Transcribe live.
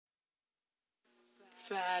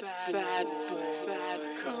You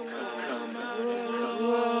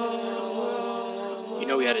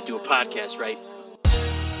know we had to do a podcast, right?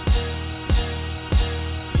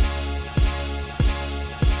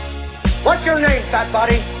 What's your name, fat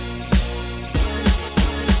body?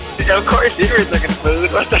 Of course you were looking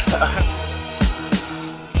food. What the hell?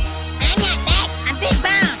 I'm not fat, I'm big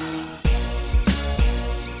boned.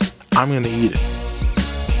 I'm gonna eat it.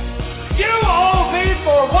 You owe me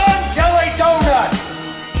for one jelly donut!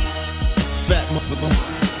 Fat motherfucker.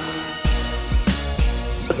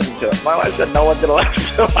 Listen to it. My wife said no one's gonna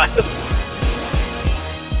listen to us.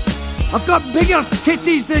 I've got bigger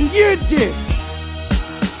titties than you do!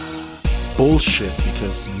 Bullshit,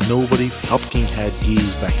 because nobody fucking had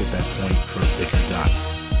geese back at that point for a bigger guy.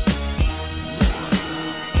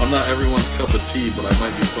 I'm not everyone's cup of tea, but I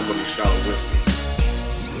might be somebody's shot of whiskey.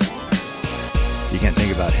 You can't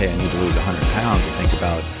think about, hey, I need to lose 100 pounds, and think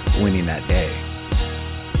about winning that day.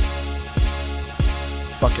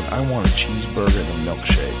 Fucking, I want a cheeseburger and a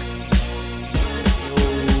milkshake.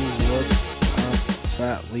 Yo, what's up,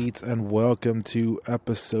 Fatleets, and welcome to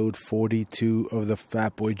episode 42 of the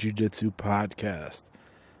Fatboy Jiu-Jitsu podcast.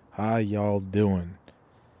 How y'all doing?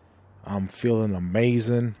 I'm feeling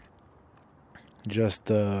amazing.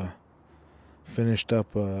 Just finished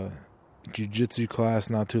up a jiu-jitsu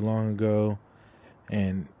class not too long ago.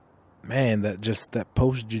 And man, that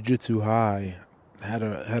post jiu-jitsu high had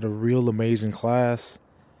a real amazing class.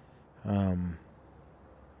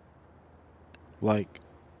 Like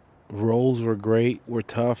rolls were great, were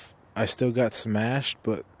tough. I still got smashed,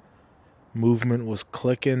 but movement was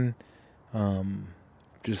clicking.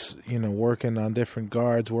 Just working on different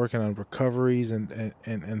guards, working on recoveries,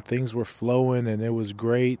 and things were flowing, and it was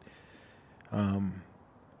great.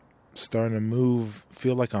 Starting to move,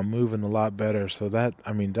 feel like I'm moving a lot better. So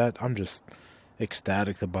I'm just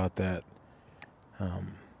ecstatic about that.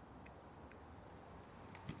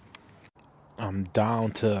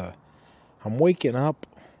 I'm waking up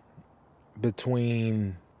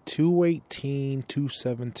between 218,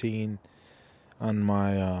 217 on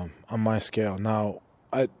my scale. Now,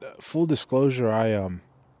 full disclosure,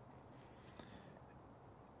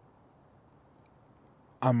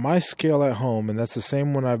 on my scale at home, and that's the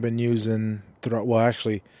same one I've been using throughout. Well,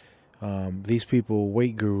 actually, these people,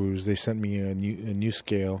 Weight Gurus, they sent me a new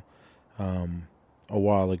scale a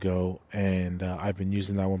while ago, and I've been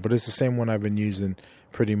using that one. But it's the same one I've been using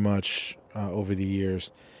pretty much over the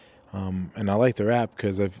years. And I like their app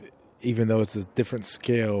because even though it's a different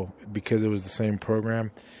scale, because it was the same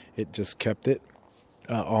program, it just kept it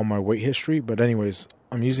all my weight history. But anyways,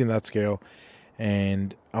 I'm using that scale,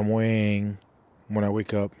 and I'm weighing, when I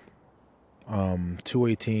wake up,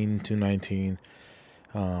 218, 219.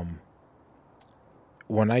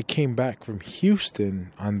 When I came back from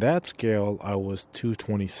Houston, on that scale, I was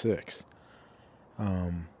 226.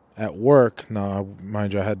 At work, now,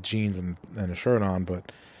 mind you, I had jeans and a shirt on,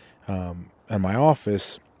 but at my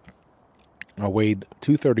office, I weighed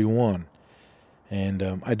 231.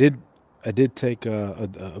 And I did take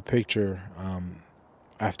a picture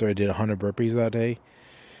after I did 100 burpees that day,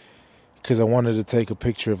 because I wanted to take a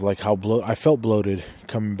picture of like how I felt bloated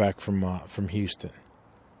coming back from Houston.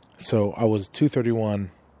 So I was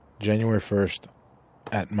 231 January 1st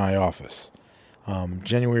at my office.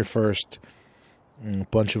 January 1st, a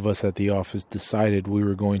bunch of us at the office decided we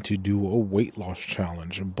were going to do a weight loss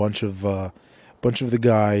challenge. A bunch of the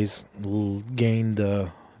guys gained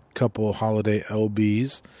a couple holiday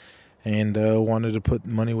LBs and wanted to put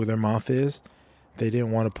money where their mouth is. They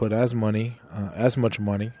didn't want to put as much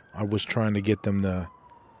money. I was trying to get them to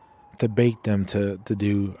bait them to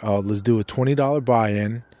do, let's do a $20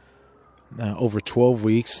 buy-in over 12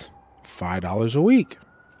 weeks, $5 a week,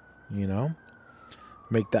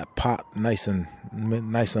 make that pot nice and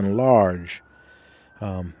large.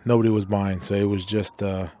 Nobody was buying, so it was just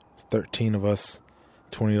 13 of us,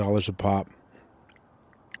 $20 a pop.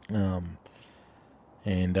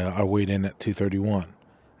 And I weighed in at 231.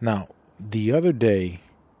 Now, the other day,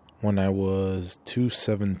 when I was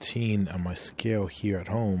 217 on my scale here at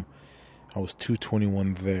home, I was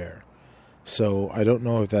 221 there. So I don't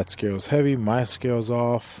know if that scale is heavy. My scale's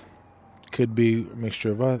off. Could be a mixture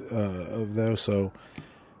of those. So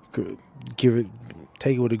take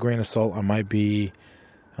it with a grain of salt. I might be,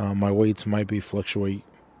 my weights might be fluctuate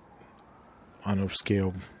on a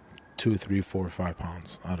scale 2, 3, 4, 5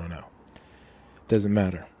 pounds. I don't know. Doesn't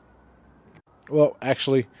matter. Well,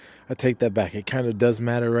 actually, I take that back. It kind of does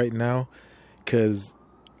matter right now, because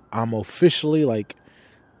I'm officially like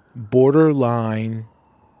borderline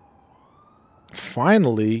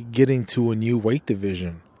finally getting to a new weight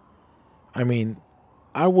division. I mean,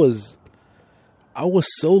 I was I was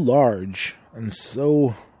so large and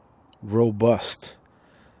so robust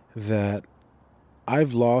that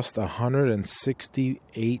I've lost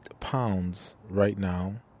 168 pounds right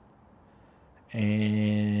now.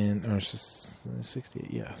 And, or 68,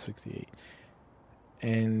 yeah, 68.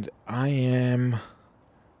 And I am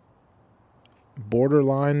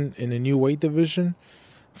borderline in a new weight division,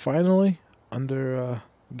 finally, under,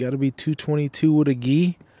 gotta be 222 with a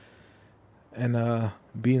gi, and,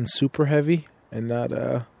 being super heavy and not,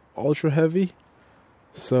 ultra heavy.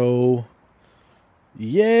 So,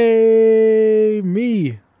 yay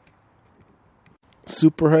me.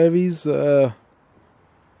 Super heavies,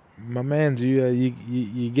 my man,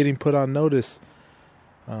 you're getting put on notice.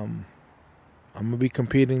 I'm gonna be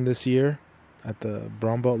competing this year at the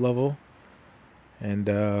brown belt level, and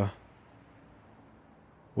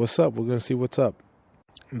what's up? We're gonna see what's up.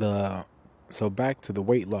 So back to the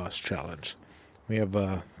weight loss challenge. We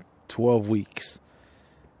have 12 weeks.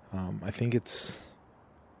 I think it's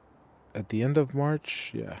at the end of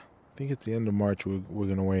March. Yeah, I think it's the end of March. We're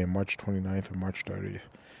gonna weigh in March 29th or March 30th,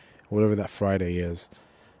 whatever that Friday is.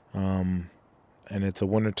 And it's a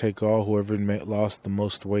winner take all. Whoever lost the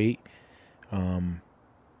most weight,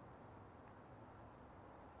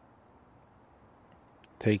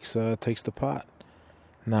 takes the pot.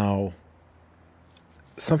 Now,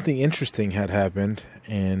 something interesting had happened,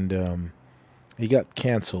 and he got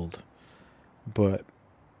canceled, but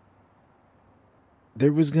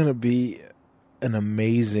there was gonna be an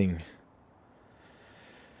amazing.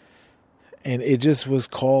 And it just was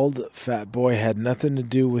called Fat Boy. Had nothing to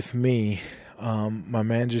do with me. My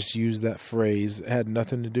man just used that phrase. It had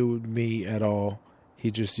nothing to do with me at all. He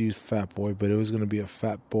just used Fat Boy, but it was going to be a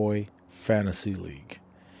Fat Boy Fantasy League.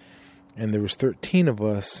 And there was 13 of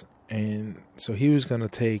us, and so he was going to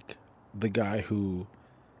take the guy who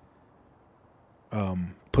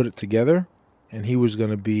put it together, and he was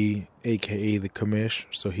going to be AKA the commish,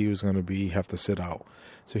 so he was going to have to sit out.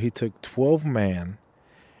 So he took 12 man,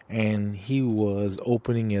 and he was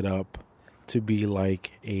opening it up to be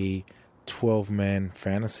like a 12-man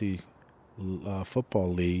fantasy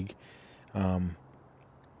football league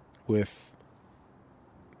with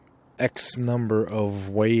X number of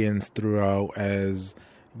weigh-ins throughout as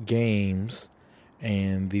games,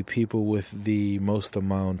 and the people with the most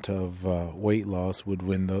amount of weight loss would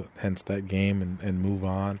win hence that game and move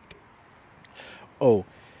on. Oh,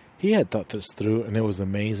 he had thought this through, and it was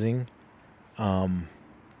amazing.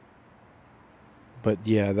 But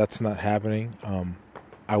yeah, that's not happening.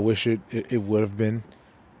 I wish it would have been.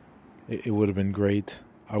 It would have been great.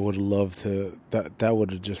 I would have loved to. That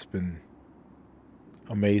would have just been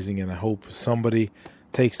amazing. And I hope somebody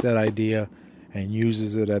takes that idea and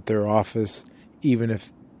uses it at their office, even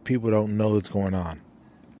if people don't know what's going on.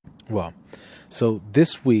 Well, so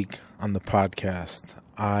this week on the podcast,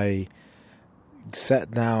 I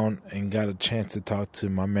sat down and got a chance to talk to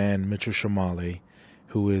my man Mitchell Shamali,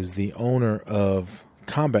 who is the owner of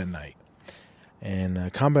Combat Night.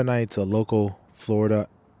 And Combat Night's a local Florida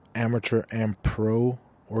amateur and pro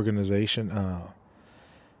organization.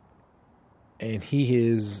 And he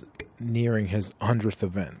is nearing his 100th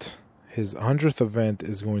event. His 100th event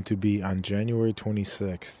is going to be on January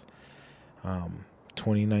 26th,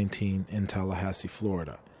 2019 in Tallahassee,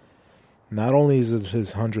 Florida. Not only is it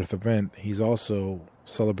his 100th event, he's also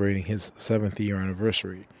celebrating his 7th year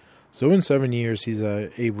anniversary. So in 7 years, he's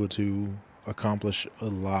able to accomplish a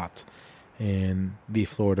lot in the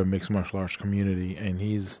Florida mixed martial arts community, and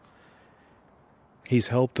he's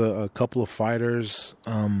helped a couple of fighters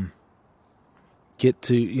get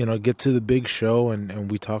to the big show, and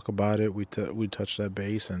we talk about it. We touch that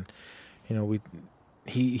base, and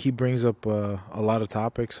he brings up a lot of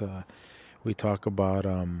topics. We talk about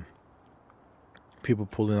people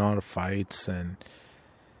pulling out of fights and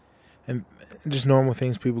just normal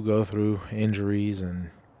things people go through, injuries and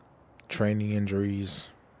training injuries,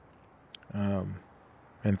 and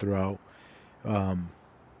throughout.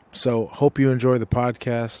 So hope you enjoy the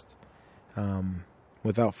podcast.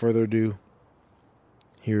 Without further ado,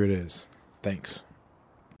 here it is. Thanks.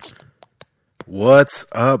 What's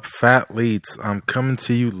up, Fatleets? I'm coming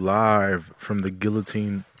to you live from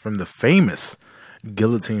the famous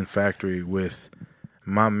Guillotine Factory with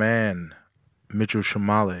my man, Mitchell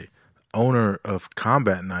Shamali, owner of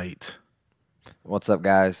Combat Night. What's up,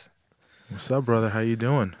 guys? What's up, brother? How you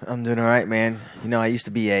doing? I'm doing all right, man. I used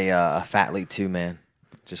to be a fatleet too, man.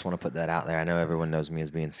 Just want to put that out there. I know everyone knows me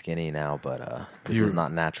as being skinny now, but this is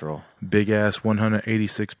not natural. Big ass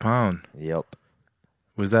 186 pound. Yep.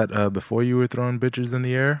 Was that before you were throwing bitches in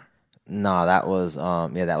the air? No, that was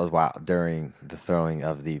that was during the throwing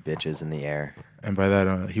of the bitches in the air. And by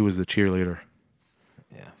that, he was the cheerleader.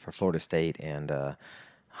 Yeah, for Florida State and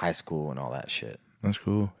high school and all that shit. That's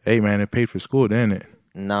cool. Hey, man, it paid for school, didn't it?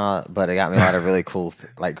 Nah, but it got me a lot of really cool,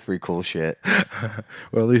 like free cool shit.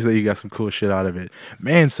 Well, at least that you got some cool shit out of it.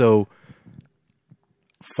 Man, so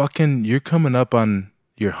fucking you're coming up on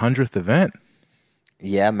your 100th event.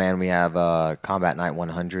 Yeah, man, we have Combat Night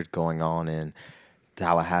 100 going on in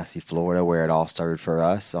Tallahassee, Florida, where it all started for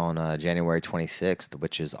us on January 26th,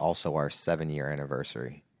 which is also our 7-year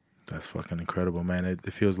anniversary. That's fucking incredible, man. It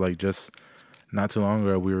feels like just not too long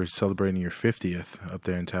ago we were celebrating your 50th up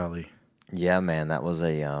there in Tally. Yeah, man, that was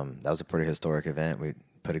a pretty historic event. We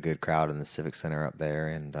put a good crowd in the Civic Center up there,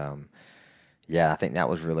 and yeah, I think that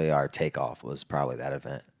was really our takeoff. Was probably that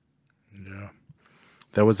event. Yeah,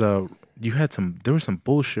 there was there was some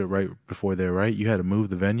bullshit right before there, right? You had to move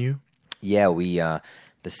the venue. Yeah,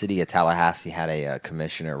 the city of Tallahassee had a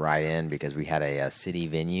commissioner write in because we had a city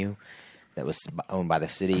venue that was owned by the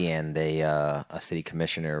city, and a city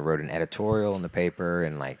commissioner wrote an editorial in the paper,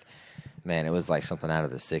 and like, man, it was like something out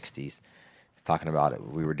of the 60s. Talking about it,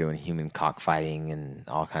 we were doing human cockfighting and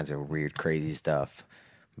all kinds of weird, crazy stuff.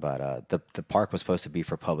 But the park was supposed to be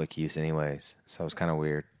for public use anyways, so it was kind of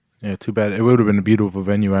weird. Yeah, too bad. It would have been a beautiful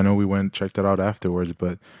venue. I know we went and checked it out afterwards,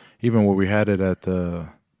 but even where we had it at the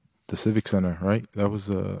Civic Center, right? That was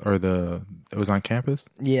it was on campus.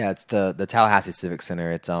 Yeah, it's the Tallahassee Civic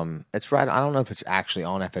Center. It's right. I don't know if it's actually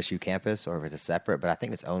on FSU campus or if it's a separate, but I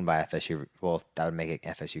think it's owned by FSU. Well, that would make it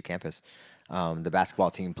FSU campus. The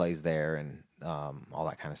basketball team plays there and all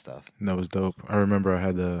that kind of stuff. That was dope. I remember I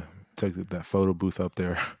had to take that photo booth up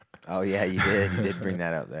there. Oh yeah, you did. You did bring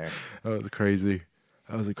that up there. That was crazy.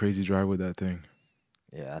 That was a crazy drive with that thing.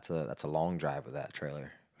 Yeah, that's a long drive with that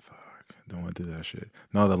trailer. Don't want to do that shit.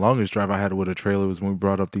 No, the longest drive I had with a trailer was when we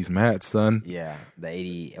brought up these mats, son. Yeah,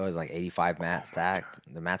 it was like 85 mats stacked.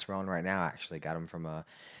 The mats we're on right now, I actually got them from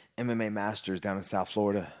MMA Masters down in South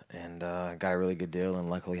Florida, and got a really good deal, and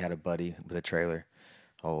luckily had a buddy with a trailer.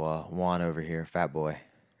 Juan over here, fat boy.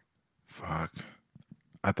 Fuck.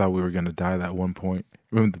 I thought we were going to die at one point.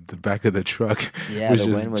 Remember the back of the truck? Yeah, the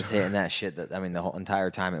wind was hitting that shit. The whole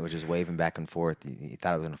entire time it was just waving back and forth. You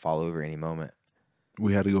thought it was going to fall over any moment.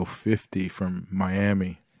 We had to go 50 from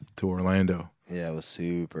Miami to Orlando. Yeah, it was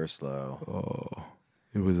super slow. Oh,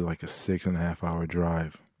 it was like a 6.5 hour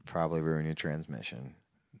drive. Probably ruined your transmission.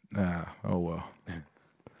 Oh well.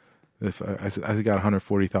 If I got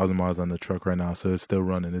 140,000 miles on the truck right now, so it's still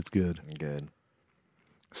running. It's good. Good.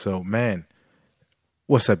 So, man,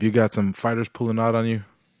 what's up? You got some fighters pulling out on you?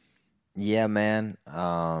 Yeah, man.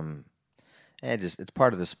 It's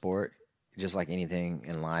part of the sport. Just like anything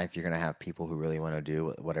in life, you're going to have people who really want to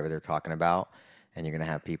do whatever they're talking about, and you're going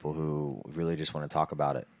to have people who really just want to talk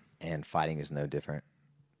about it, and fighting is no different.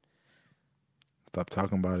 Stop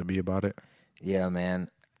talking about it, be about it. Yeah, man.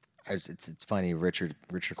 It's funny, Richard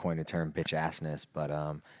coined the term bitch assness, but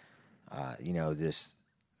just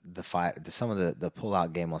the fight, some of the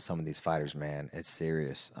pull-out game on some of these fighters, man, it's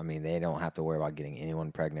serious. I mean, they don't have to worry about getting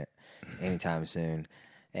anyone pregnant anytime soon.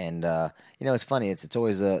 And, it's funny. It's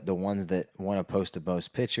always the ones that want to post the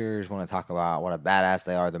most pictures, want to talk about what a badass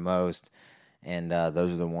they are the most. And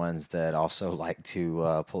those are the ones that also like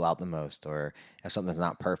to pull out the most. Or if something's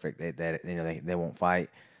not perfect, they won't fight.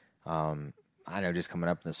 I know just coming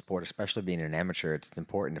up in the sport, especially being an amateur, it's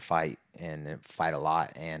important to fight and fight a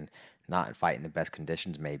lot and not fight in the best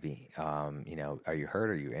conditions maybe. Are you hurt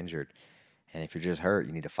or are you injured? And if you're just hurt,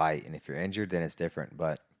 you need to fight. And if you're injured, then it's different.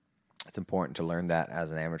 But it's important to learn that as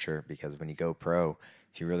an amateur because when you go pro,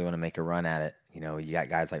 if you really want to make a run at it, you got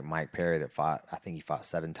guys like Mike Perry that fought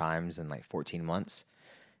 7 times in like 14 months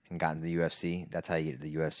and got into the UFC. That's how you get to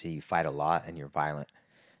the UFC. You fight a lot and you're violent,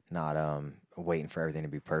 not waiting for everything to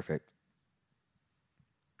be perfect.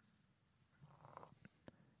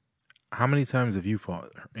 How many times have you fought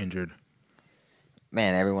injured?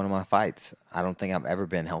 Man, every one of my fights. I don't think I've ever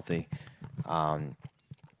been healthy.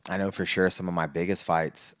 I know for sure some of my biggest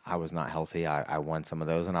fights, I was not healthy. I won some of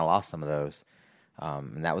those and I lost some of those.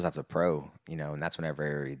 And that was as a pro, and that's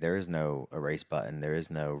whenever there is no erase button. There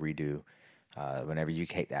is no redo. Whenever you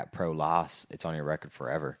take that pro loss, it's on your record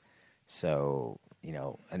forever. So,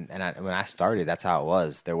 when I started, that's how it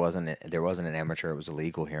was. There wasn't an amateur. It was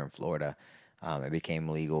illegal here in Florida. It became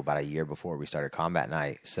legal about a year before we started Combat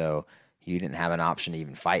Night. So you didn't have an option to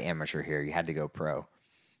even fight amateur here. You had to go pro.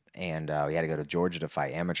 And we had to go to Georgia to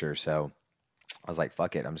fight amateur. So I was like,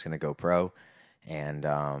 fuck it, I'm just going to go pro. And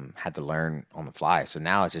had to learn on the fly. So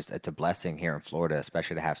now it's a blessing here in Florida,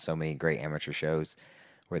 especially to have so many great amateur shows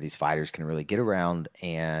where these fighters can really get around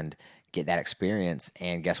and get that experience.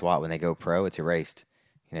 And guess what? When they go pro, it's erased.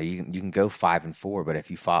 You can go 5-4, but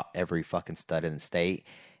if you fought every fucking stud in the state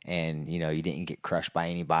and you didn't get crushed by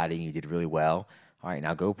anybody, and you did really well. All right,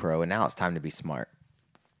 now go pro, and now it's time to be smart.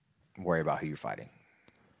 Worry about who you're fighting.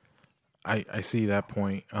 I see that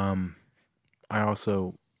point.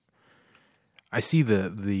 I see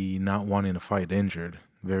the not wanting to fight injured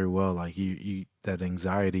very well. Like you that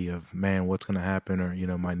anxiety of, man, what's going to happen?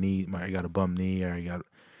 Or, my knee, I got a bum knee, or I got,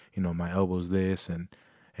 my elbow's this, and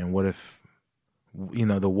what if,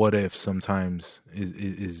 the what if sometimes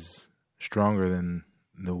is stronger than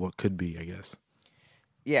the what could be, I guess.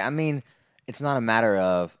 Yeah, I mean, it's not a matter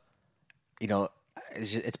of,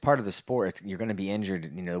 it's part of the sport. You're going to be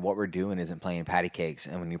injured. What we're doing isn't playing patty cakes.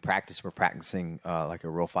 And when you practice, we're practicing like a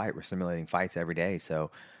real fight. We're simulating fights every day. So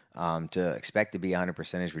to expect to be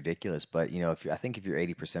 100% is ridiculous. But, I think if you're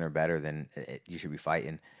 80% or better, then you should be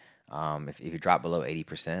fighting. If you drop below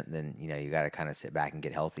 80%, then, you got to kind of sit back and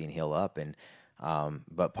get healthy and heal up. And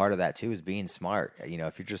but part of that, too, is being smart.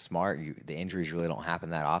 If you're just smart, the injuries really don't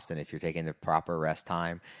happen that often. If you're taking the proper rest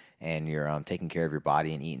time, and you're taking care of your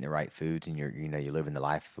body and eating the right foods, and you're living the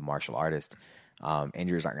life of a martial artist,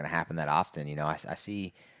 injuries aren't going to happen that often. I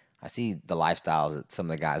see the lifestyles that some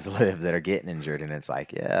of the guys live that are getting injured, and it's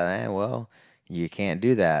like, yeah, man, well, you can't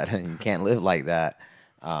do that, and you can't live like that.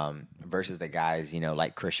 Versus the guys,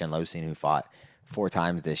 like Christian Losing, who fought 4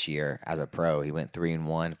 times this year as a pro. He went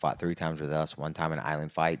 3-1, fought 3 times with us, 1 time in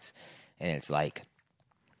Island Fights, and it's like,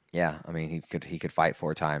 yeah, I mean, he could fight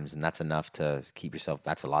 4 times, and that's enough to keep yourself.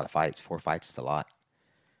 That's a lot of fights. 4 fights is a lot.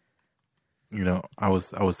 I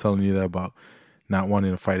was telling you that about not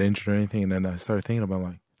wanting to fight injured or anything, and then I started thinking about,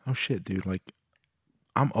 like, oh shit, dude, like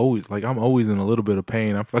I'm always in a little bit of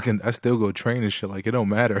pain. I still go train and shit. Like, it don't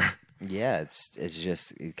matter. Yeah, it's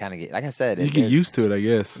just you kind of get, like I said, you get used to it, I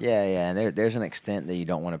guess. Yeah, and there's an extent that you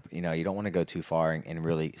don't want to, you don't want to go too far and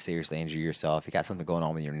really seriously injure yourself. If you got something going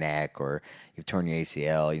on with your neck, or you've torn your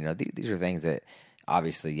ACL, these are things that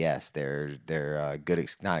obviously, yes, they're good,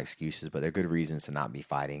 not excuses, but they're good reasons to not be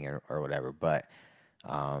fighting or whatever. But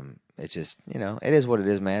it's just, it is what it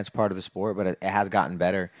is, man. It's part of the sport, but it has gotten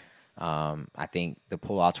better. I think the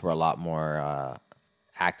pullouts were a lot more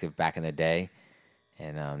active back in the day.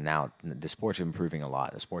 And now the sport's improving a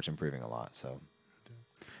lot. So,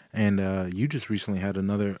 and you just recently had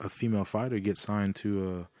a female fighter get signed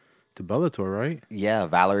to Bellator, right? Yeah,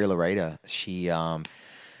 Valerie Lareda. She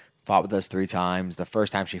fought with us 3 times. The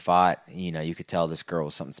first time she fought, you could tell this girl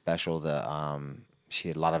was something special. She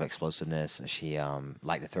had a lot of explosiveness. She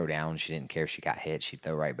liked to throw down. She didn't care if she got hit. She'd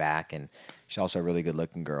throw right back. And she's also a really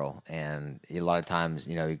good-looking girl. And a lot of times,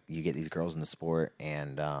 you get these girls in the sport,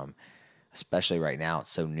 and especially right now, it's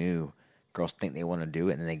so new. Girls think they want to do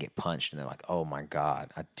it, and then they get punched, and they're like, "Oh my God,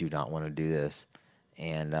 I do not want to do this."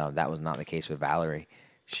 And that was not the case with Valerie.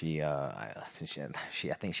 I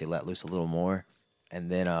think she let loose a little more. And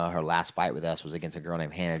then her last fight with us was against a girl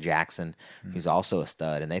named Hannah Jackson, who's also a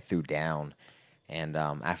stud, and they threw down. And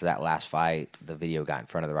after that last fight, the video got in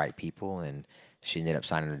front of the right people, and she ended up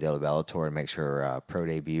signing a deal with Bellator and makes her pro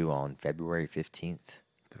debut on February 15th.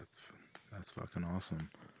 That's fucking awesome.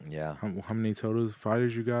 Yeah. How many total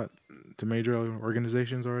fighters you got to major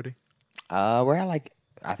organizations already? I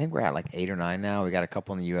think we're at like 8 or 9 now. We got a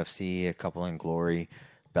couple in the UFC, a couple in Glory,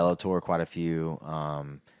 Bellator, quite a few.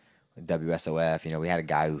 WSOF, we had a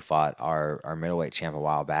guy who fought our middleweight champ a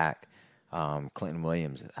while back. Clinton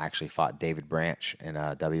Williams actually fought David Branch in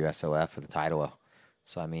WSOF for the title.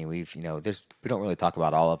 So I mean, we don't really talk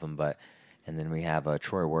about all of them, and then we have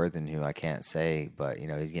Troy Worthen, who I can't say, but he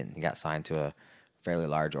got signed to a fairly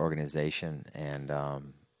large organization, and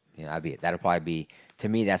that'll probably be, to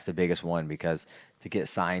me, that's the biggest one, because to get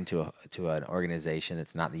signed to an organization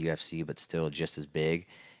that's not the UFC but still just as big,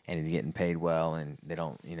 and he's getting paid well, and they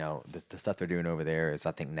don't, the stuff they're doing over there is,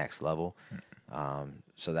 I think, next level.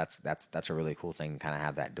 So that's a really cool thing to kind of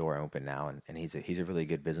have that door open now, and he's a really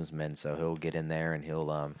good businessman, so he'll get in there and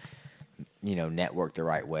he'll network the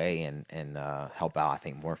right way and help out, I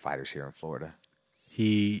think, more fighters here in Florida.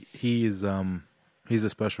 He is he's a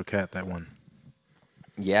special cat, that one.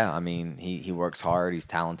 Yeah, I mean, he works hard. He's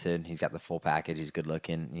talented. He's got the full package. He's good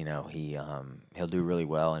looking. He'll do really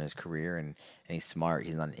well in his career, and he's smart.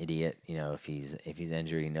 He's not an idiot. If he's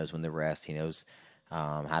injured, he knows when to rest. He knows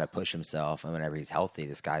how to push himself. And whenever he's healthy,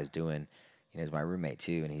 this guy's doing. He's my roommate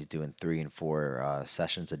too, and he's doing 3 and 4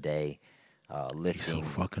 sessions a day, lifting. He's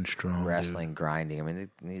so fucking strong, wrestling, dude. Grinding. I mean,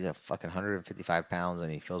 he's a fucking 155 pounds,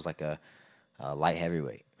 and he feels like a light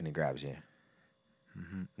heavyweight when he grabs you.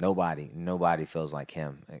 Mm-hmm. Nobody feels like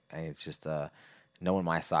him. It's just no one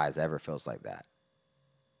my size ever feels like that.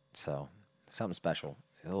 So something special.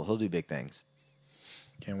 He'll do big things.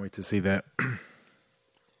 Can't wait to see that.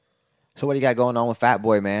 So what do you got going on with Fat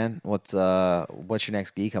Boy, man? What's your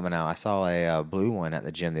next gi coming out? I saw a blue one at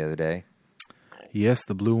the gym the other day. Yes,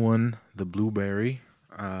 the blue one, the blueberry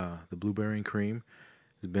and cream,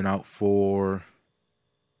 has been out for,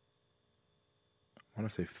 I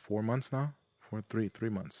want to say 4 months now. 3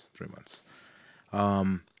 months.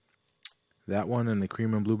 That one and the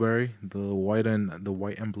cream and blueberry, the white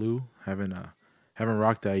and blue, haven't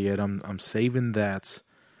rocked that yet. I'm saving that,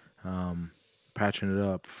 patching it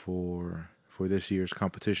up for this year's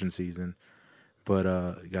competition season. But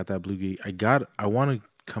got that blue gi. I want to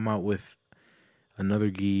come out with another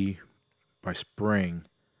gi by spring.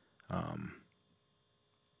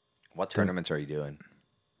 What tournaments are you doing?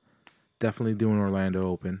 Definitely doing Orlando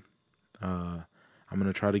Open. I'm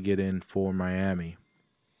gonna try to get in for Miami.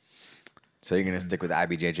 So you're gonna stick with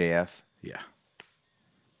IBJJF? Yeah.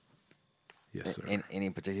 Yes, sir. Any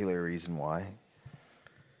particular reason why?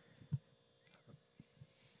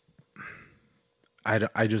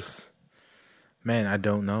 I just, man, I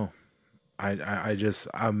don't know.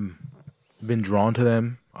 I'm been drawn to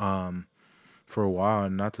them for a while,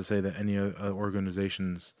 and not to say that any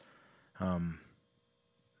organization's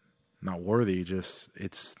not worthy. Just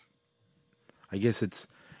I guess it's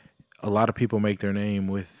a lot of people make their name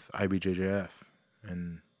with IBJJF,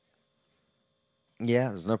 and yeah,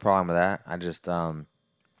 there's no problem with that. I just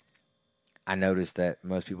I noticed that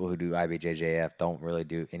most people who do IBJJF don't really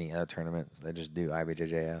do any other tournaments. They just do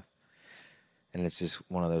IBJJF. And it's just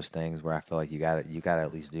one of those things where I feel like you got to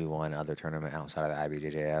at least do one other tournament outside of the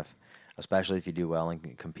IBJJF, especially if you do well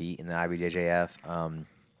and compete in the IBJJF.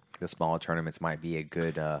 The smaller tournaments might be a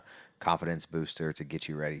good confidence booster to get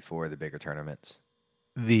you ready for the bigger tournaments.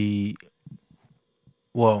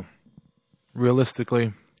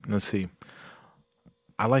 Realistically, let's see.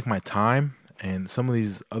 I like my time, and some of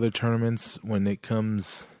these other tournaments, when it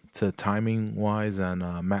comes to timing wise and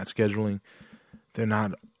mat scheduling, they're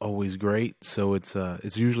not always great. So it's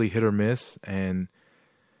usually hit or miss, and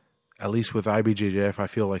at least with IBJJF, I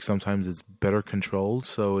feel like sometimes it's better controlled.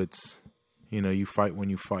 So it's, you fight when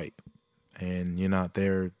you fight, and you're not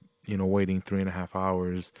there, waiting 3.5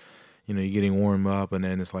 hours. You're getting warmed up, and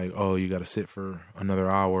then it's like, oh, you got to sit for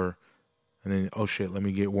another hour, and then, oh shit, let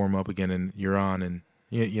me get warm up again, and you're on, and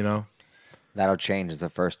That'll change the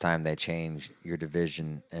first time they change your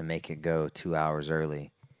division and make it go 2 hours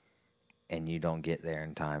early, and you don't get there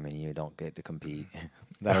in time, and you don't get to compete.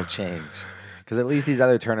 That'll change. Because at least these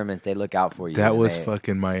other tournaments, they look out for you. That was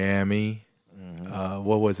fucking Miami. Mm-hmm.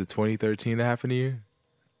 What was it, 2013 that happened to you?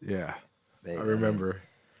 Yeah, I remember.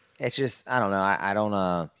 It's just, I don't know. I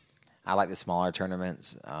don't. I like the smaller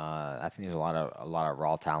tournaments. I think there's a lot of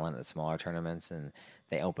raw talent at the smaller tournaments, and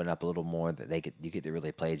they open up a little more that you get to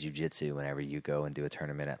really play jiu-jitsu whenever you go and do a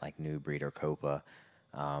tournament at like New Breed or Copa.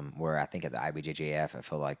 Where I think at the IBJJF, I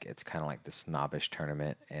feel like it's kind of like the snobbish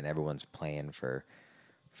tournament, and everyone's playing for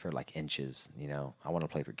like inches. I want to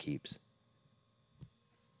play for keeps.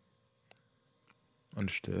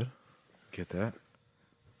 Understood. Get that.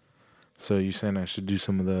 So you're saying I should do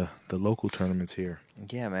some of the local tournaments here?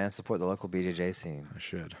 Yeah, man. Support the local BJJ scene. I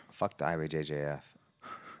should. Fuck the IBJJF.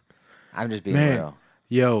 I'm just being real.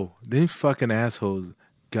 Yo, them fucking assholes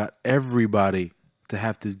got everybody to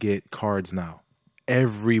have to get cards now.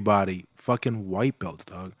 Everybody. Fucking white belts,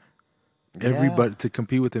 dog. Yeah. Everybody. To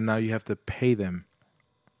compete with them now, you have to pay them.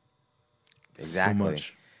 Exactly. So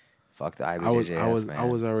much. Fuck the IBJJF, man. I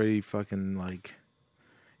was already fucking like,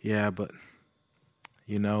 yeah, but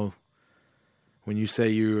when you say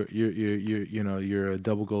you're a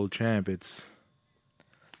double gold champ, it's.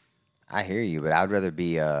 I hear you, but I'd rather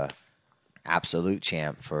be a absolute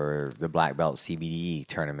champ for the black belt CBD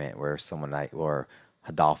tournament where someone or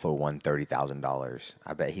Adolfo won $30,000.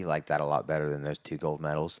 I bet he liked that a lot better than those 2 gold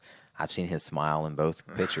medals. I've seen his smile in both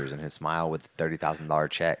pictures, and his smile with the $30,000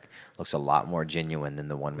 check looks a lot more genuine than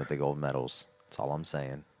the one with the gold medals. That's all I'm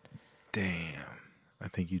saying. Damn. I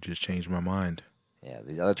think you just changed my mind. Yeah,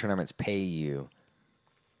 these other tournaments pay you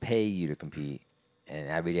to compete. And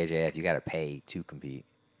IBJJF, you got to pay to compete.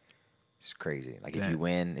 It's crazy. Like if you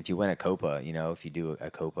win a Copa, if you do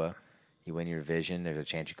a Copa, you win your division, there's a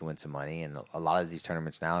chance you can win some money. And a lot of these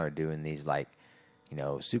tournaments now are doing these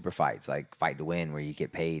super fights, like fight to win, where you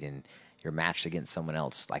get paid and you're matched against someone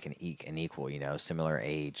else, like an equal, similar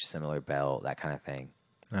age, similar belt, that kind of thing.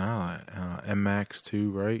 MMAX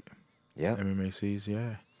too, right? Yeah. MMACs,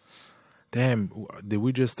 yeah. Damn, did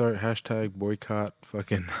we just start hashtag boycott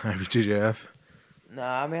fucking IBJJF? No,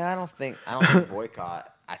 I mean I don't think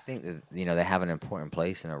boycott. I think that they have an important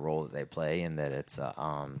place and a role that they play, and that it's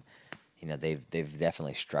they've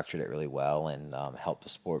definitely structured it really well and helped the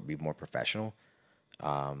sport be more professional.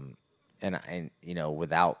 And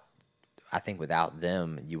without I think without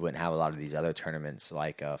them, you wouldn't have a lot of these other tournaments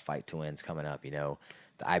like Fight to Win's coming up. You know,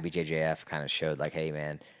 the IBJJF kind of showed like, hey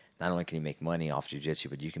man, not only can you make money off jiu-jitsu,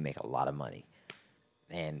 but you can make a lot of money.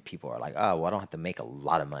 And people are like, oh, well, I don't have to make a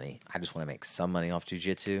lot of money. I just want to make some money off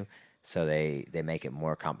jiu-jitsu. So they make it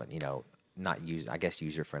more not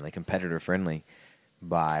user-friendly, competitor-friendly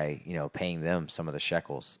by, paying them some of the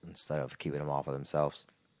shekels instead of keeping them off of themselves.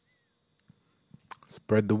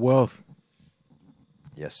 Spread the wealth.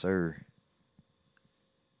 Yes, sir.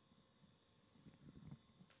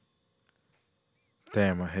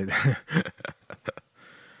 Damn, I hate it.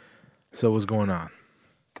 So what's going on?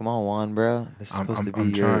 Come on, Juan, bro. This is supposed to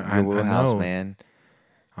be your I wheelhouse, know. man.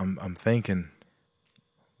 I'm thinking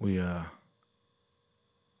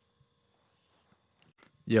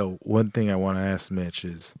Yo, one thing I want to ask Mitch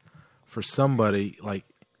is, for somebody, like,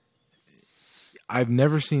 I've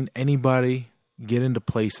never seen anybody get into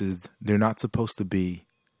places they're not supposed to be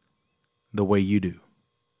the way you do.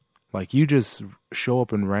 Like, you just show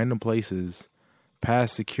up in random places,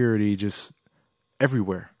 past security, just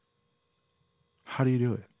everywhere. How do you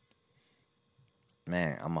do it?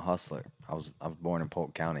 Man, I'm a hustler. I was born in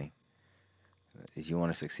Polk County. If you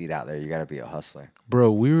want to succeed out there, you got to be a hustler.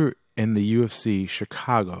 Bro, we were in the UFC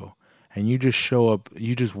Chicago, and you just show up,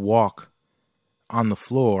 you just walk on the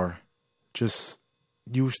floor,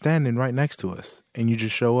 you were standing right next to us, and you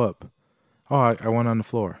just show up. Oh, I went on the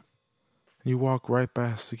floor. You walk right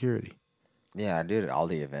past security. Yeah, I do it at all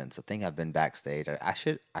the events. I think I've been backstage. I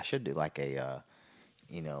should do like a,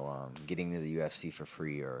 getting to the UFC for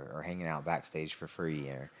free or hanging out backstage for free.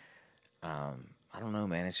 Or I don't know,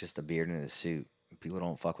 man. It's just a beard and a suit. People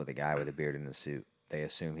don't fuck with a guy with a beard and a suit. They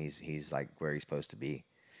assume he's like where he's supposed to be.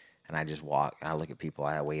 And I just walk. I look at people.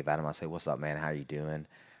 I wave at them. I say, "What's up, man? How you doing?"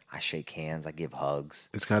 I shake hands. I give hugs.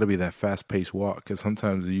 It's got to be that fast-paced walk, because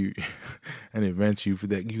sometimes in events you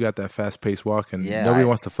got that fast-paced walk, and nobody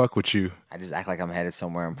wants to fuck with you. I just act like I'm headed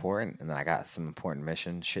somewhere important, and then I got some important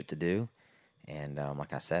mission shit to do. And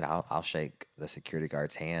like I said, I'll shake the security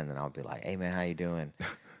guard's hand, and I'll be like, "Hey, man, how you doing?"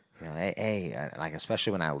 Hey, like,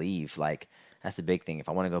 especially when I leave, like, that's the big thing. If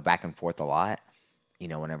I want to go back and forth a lot,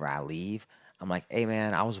 whenever I leave, I'm like, "Hey,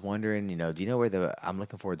 man, I was wondering, do you know where I'm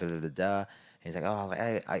looking for da-da-da-da?" And he's like, "Oh,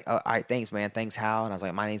 hey, all right, thanks, man. Thanks, Hal." And I was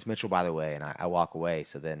like, "My name's Mitchell, by the way." And I walk away.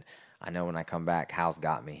 So then I know when I come back, Hal's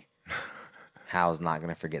got me. Hal's not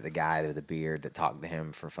going to forget the guy with the beard that talked to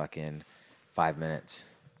him for fucking 5 minutes.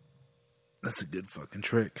 That's a good fucking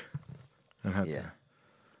trick. I have to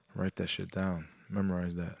write that shit down.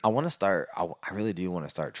 Memorize that. I want to start. I really do want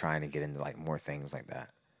to start trying to get into like more things like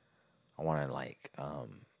that. I want to like, I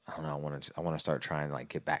don't know. I want to start trying to like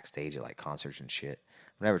get backstage at like concerts and shit.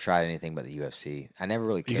 I've never tried anything but the UFC. I never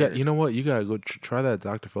really cared. You know what? You gotta go try that at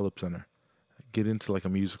Dr. Phillips Center. Get into like a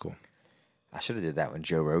musical. I should have did that when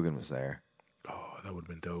Joe Rogan was there. Oh, that would have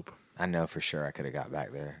been dope. I know for sure I could have got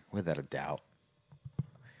back there without a doubt.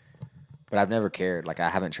 But I've never cared. Like, I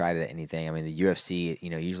haven't tried it at anything. I mean, the UFC,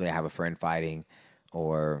 usually I have a friend fighting,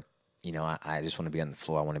 or, I just want to be on the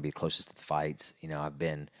floor. I want to be closest to the fights. I've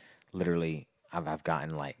been literally, I've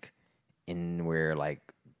gotten like in where like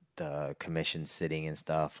the commission's sitting and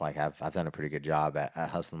stuff. Like, I've done a pretty good job at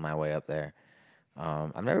hustling my way up there.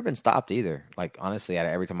 I've never been stopped either. Like, honestly,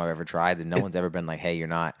 every time I've ever tried, and no one's ever been like, "Hey, you're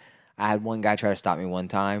not." I had one guy try to stop me one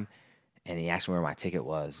time, and he asked me where my ticket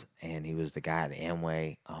was, and he was the guy at the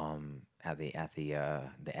Amway. At the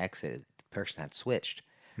exit, the person had switched.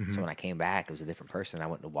 Mm-hmm. So when I came back, it was a different person. I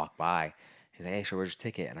went to walk by. He's like, "Hey, sure, where's your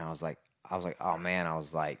ticket?" And I was like, "Oh man," I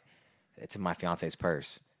was like, "It's in my fiance's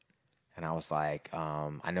purse." And I was like,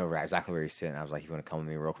 "I know exactly where he's sitting." I was like, "You want to come with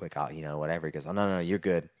me real quick? I'll, whatever." He goes, "Oh no, you're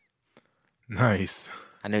good." Nice.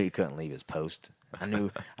 I knew he couldn't leave his post. I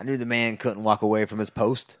knew the man couldn't walk away from his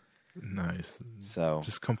post. Nice. So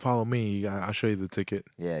just come follow me. I'll show you the ticket.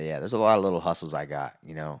 Yeah. There's a lot of little hustles I got,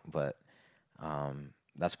 but.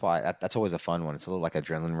 That's always a fun one. It's a little like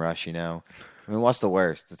adrenaline rush, I mean, what's the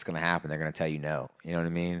worst that's going to happen? They're going to tell you no. You know what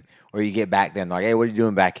I mean? Or you get back there and they're like, "Hey, what are you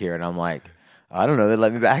doing back here?" And I'm like, "I don't know. They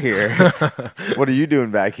let me back here." "What are you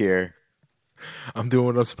doing back here?" "I'm doing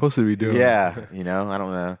what I'm supposed to be doing." Yeah. I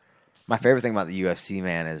don't know. My favorite thing about the UFC,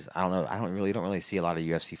 man, is I don't know. I don't really see a lot of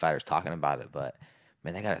UFC fighters talking about it, but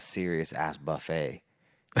man, they got a serious ass buffet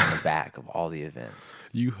in the back of all the events.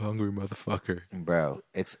 You hungry motherfucker. Bro,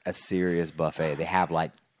 it's a serious buffet. They have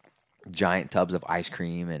like giant tubs of ice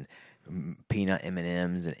cream and peanut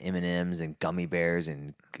M&Ms and gummy bears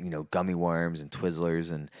and gummy worms and Twizzlers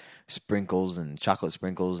and sprinkles and chocolate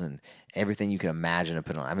sprinkles and everything you can imagine to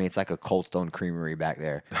put on. I mean, it's like a Cold Stone Creamery back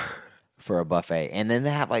there for a buffet. And then they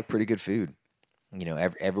have like pretty good food.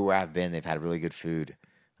 Everywhere I've been, they've had really good food.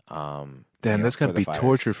 Damn, you know, that's got to for the be fighters.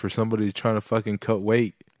 torture for somebody trying to fucking cut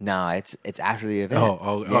weight. No, it's after the event.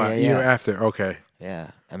 Oh, even after. Okay.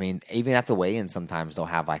 Yeah, I mean, even at the weigh-in, sometimes they'll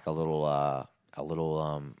have like a little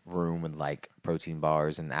room with like protein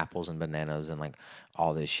bars and apples and bananas and like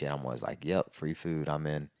all this shit. I'm always like, yep, free food, I'm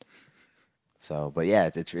in. So, but yeah,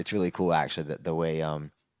 it's really cool actually that the way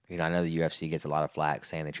you know, I know the UFC gets a lot of flack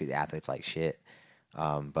saying they treat the athletes like shit,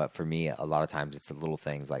 but for me, a lot of times it's the little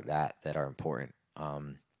things like that that are important.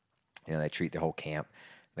 You know, they treat the whole camp.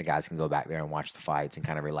 The guys can go back there and watch the fights and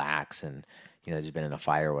kind of relax and, you know, just been in a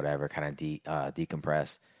fight or whatever, kind of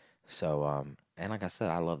decompress. So, and like I said,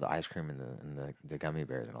 I love the ice cream and the gummy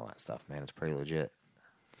bears and all that stuff, man. It's pretty legit.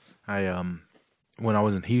 When I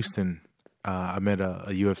was in Houston, I met a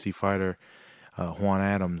UFC fighter, Juan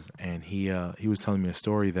Adams, and he was telling me a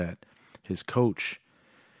story that his coach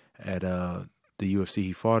at the UFC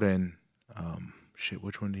he fought in,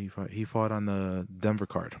 which one did he fight? He fought on the Denver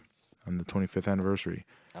card on the 25th anniversary.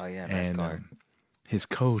 Oh yeah, nice and, card. His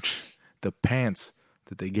coach, the pants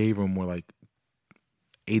that they gave him were like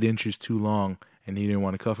 8 inches too long, and he didn't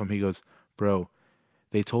want to cuff him. He goes, bro,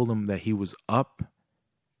 they told him that he was up,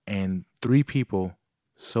 and 3 people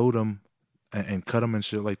sewed him and cut him and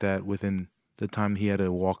shit like that within the time he had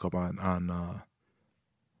to walk up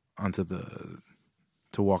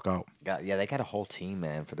to walk out. Yeah, they got a whole team,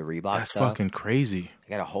 man, for the Reebok That's stuff. fucking crazy.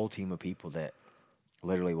 They got a whole team of people that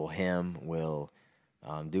literally will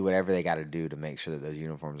do whatever they got to do to make sure that those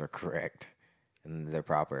uniforms are correct and they're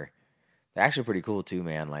proper. They're actually pretty cool too,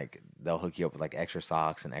 man. Like they'll hook you up with like extra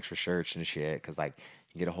socks and extra shirts and shit because like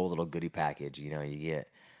you get a whole little goodie package. You know, you get,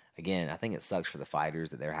 again, I think it sucks for the fighters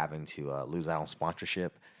that they're having to lose out on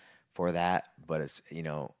sponsorship for that. But it's, you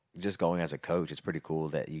know, just going as a coach, it's pretty cool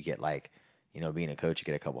that you get like, you know, being a coach, you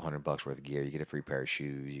get a couple $100 worth of gear, you get a free pair of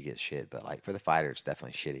shoes, you get shit. But like for the fighter, it's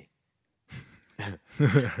definitely shitty.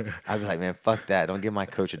 I'd be like, man, fuck that. Don't give my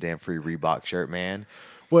coach a damn free Reebok shirt, man.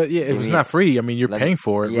 Well, yeah, it was not free. I mean, you're paying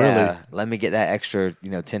for it, really. Let me get that extra, you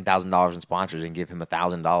know, $10,000 in sponsors and give him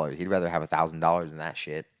 $1,000. He'd rather have $1,000 than that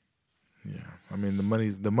shit. Yeah, I mean, the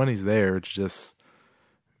money's there. It's just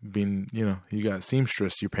being, you know, you got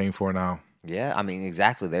seamstress you're paying for now. Yeah, I mean,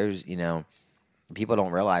 exactly. There's, you know, people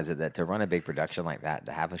don't realize it, that to run a big production like that,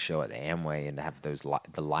 to have a show at the Amway and to have those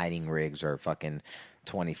the lighting rigs are fucking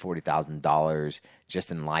 $20,000-$40,000 just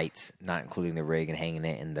in lights, not including the rig and hanging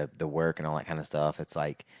it and the work and all that kind of stuff. It's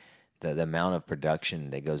like the amount of production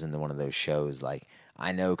that goes into one of those shows. Like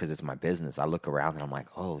I know because it's my business. I look around and I'm like,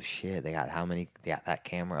 oh shit, they got how many? They got that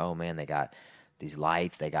camera. Oh man, they got these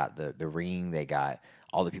lights. They got the ring. They got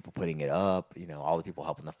all the people putting it up. You know, all the people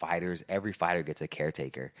helping the fighters. Every fighter gets a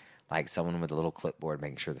caretaker, like someone with a little clipboard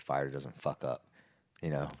making sure the fighter doesn't fuck up. You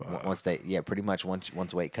know, pretty much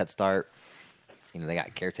once weight cuts start. You know, they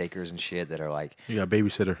got caretakers and shit that are like... You got a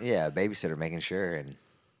babysitter. Yeah, a babysitter making sure. And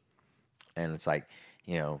it's like,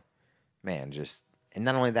 you know, man, just... And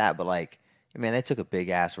not only that, but like, man, they took a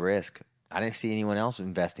big-ass risk. I didn't see anyone else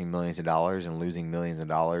investing millions of dollars and losing millions of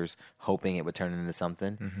dollars, hoping it would turn into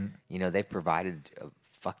something. Mm-hmm. You know, they've provided a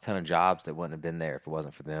fuck ton of jobs that wouldn't have been there if it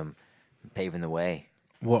wasn't for them paving the way.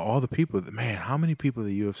 Well, all the people... Man, how many people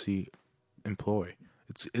the UFC employ?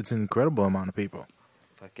 It's an incredible amount of people.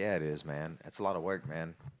 Fuck yeah, it is, man. It's a lot of work,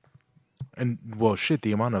 man. And, well, shit,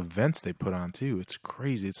 the amount of events they put on, too. It's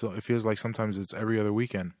crazy. It feels like sometimes it's every other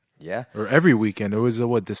weekend. Yeah. Or every weekend. It was,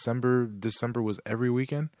 December? December was every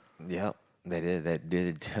weekend? Yep. They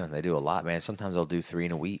do a lot, man. Sometimes they'll do 3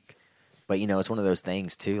 in a week. But, you know, it's one of those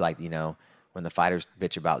things, too, like, you know, when the fighters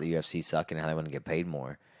bitch about the UFC sucking and how they want to get paid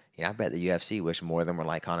more. You know, I bet the UFC wish more of them were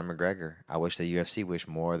like Conor McGregor. I wish the UFC wished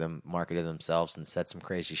more of them marketed themselves and said some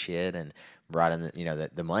crazy shit and brought in,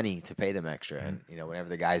 the money to pay them extra. Mm-hmm. And, you know, whenever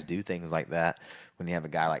the guys do things like that, when you have a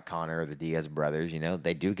guy like Conor or the Diaz brothers, you know,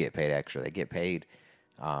 they do get paid extra. They get paid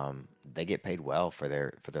well for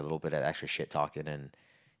their little bit of extra shit talking. And,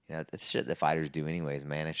 you know, it's shit that fighters do anyways,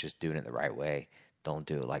 man. It's just doing it the right way. Don't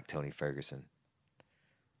do it like Tony Ferguson.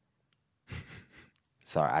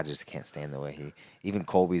 Sorry, I just can't stand the way even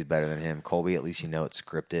Colby's better than him. Colby, at least you know it's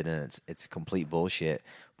scripted and it's complete bullshit,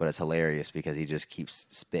 but it's hilarious because he just keeps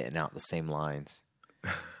spitting out the same lines.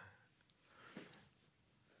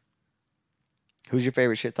 Who's your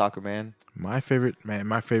favorite shit talker, man? My favorite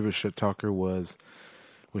shit talker was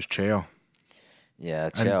Chael. Yeah,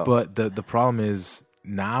 Chael. But the problem is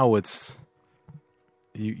now it's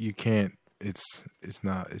you can't. It's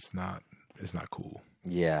not cool.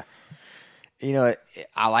 Yeah. You know,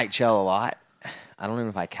 I like Chael a lot. I don't even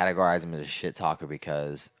know if I categorize him as a shit talker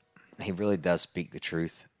because he really does speak the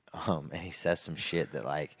truth. And he says some shit that,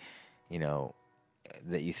 like, you know,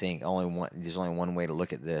 that you think there's only one way to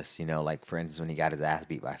look at this. Like for instance, when he got his ass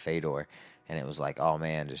beat by Fedor, and it was like, oh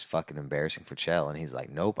man, just fucking embarrassing for Chael, and he's like,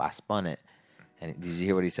 nope, I spun it. And did you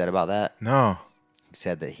hear what he said about that? No. He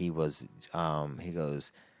said that he was, he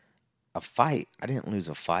goes, a fight. I didn't lose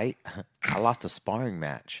a fight. I lost a sparring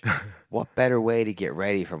match. What better way to get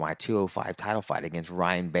ready for my 205 title fight against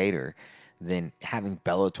Ryan Bader than having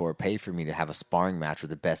Bellator pay for me to have a sparring match with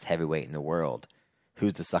the best heavyweight in the world?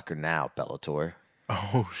 Who's the sucker now, Bellator?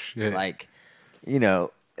 Oh, shit. Like, it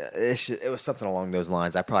was something along those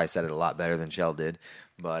lines. I probably said it a lot better than Chael did,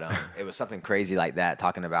 but it was something crazy like that,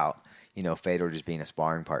 talking about, Fedor just being a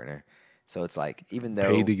sparring partner. So it's like, even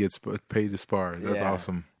though paid to spar. That's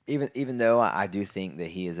awesome. Even though I do think that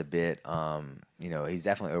he is a bit, he's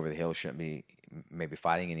definitely over the hill, shouldn't be maybe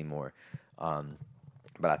fighting anymore.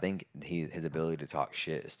 But I think his ability to talk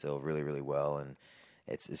shit is still really, really well, and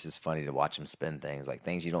it's just funny to watch him spin things. Like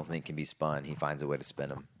things you don't think can be spun, he finds a way to spin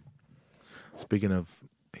them. Speaking of,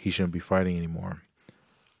 he shouldn't be fighting anymore.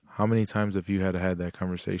 How many times have you had that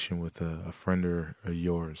conversation with a friend or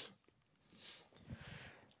yours?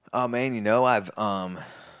 Oh man,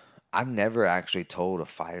 I've never actually told a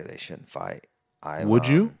fighter they shouldn't fight. Would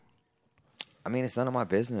you? I mean, it's none of my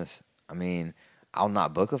business. I mean, I'll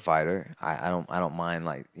not book a fighter. I don't mind,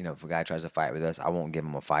 like, if a guy tries to fight with us, I won't give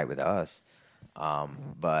him a fight with us.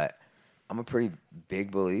 But I'm a pretty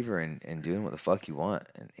big believer in doing what the fuck you want,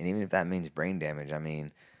 and even if that means brain damage. I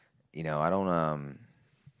mean, I don't know.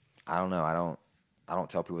 I don't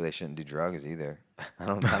tell people they shouldn't do drugs either. I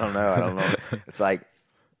don't know. It's like,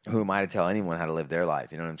 who am I to tell anyone how to live their life?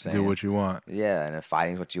 You know what I'm saying? Do what you want. Yeah, and if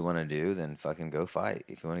fighting's what you want to do, then fucking go fight.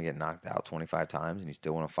 If you want to get knocked out 25 times and you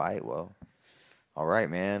still want to fight, well, all right,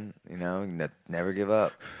 man. Never give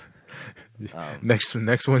up. Next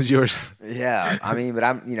one's yours. Yeah, I mean, but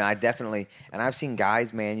I definitely, and I've seen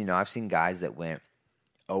guys, man. I've seen guys that went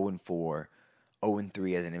 0-4,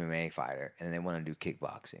 0-3 as an MMA fighter, and then they want to do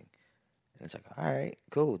kickboxing. And it's like, all right,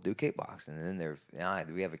 cool, do kickboxing. And then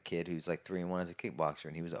we have a kid who's like 3-1 as a kickboxer,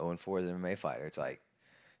 and he was 0-4 as an MMA fighter. It's like,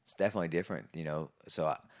 it's definitely different,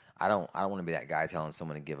 So I don't want to be that guy telling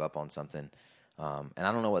someone to give up on something, and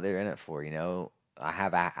I don't know what they're in it for. I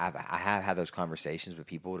have had those conversations with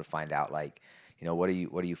people to find out, like, what are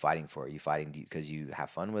you fighting for? Are you fighting because you have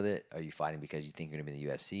fun with it? Are you fighting because you think you're gonna be in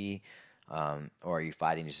the UFC? Or are you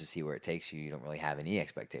fighting just to see where it takes you? You don't really have any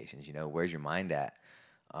expectations. Where's your mind at?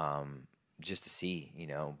 Just to see,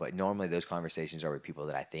 but normally those conversations are with people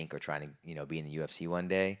that I think are trying to, be in the UFC one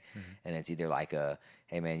day. Mm-hmm. And it's either like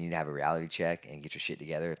hey man, you need to have a reality check and get your shit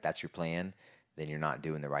together. If that's your plan, then you're not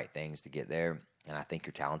doing the right things to get there. And I think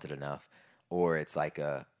you're talented enough. Or it's like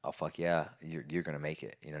oh fuck yeah, you're going to make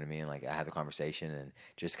it. You know what I mean? Like I had the conversation and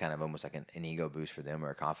just kind of almost like an ego boost for them or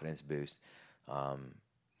a confidence boost. But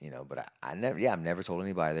I've never told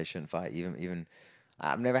anybody they shouldn't fight. Even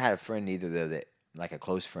I've never had a friend either though that, like a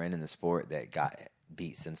close friend in the sport that got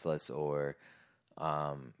beat senseless or,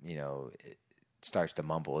 starts to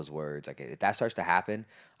mumble his words. Like if that starts to happen,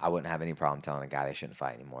 I wouldn't have any problem telling a guy they shouldn't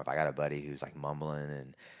fight anymore. If I got a buddy who's like mumbling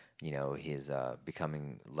and, he's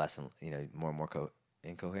becoming less, more and more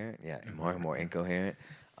incoherent. Yeah, more and more incoherent.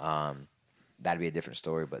 That'd be a different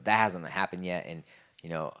story. But that hasn't happened yet. And,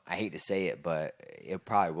 I hate to say it, but it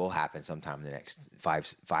probably will happen sometime in the next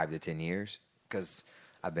 5 to 10 years because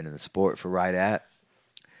I've been in the sport for right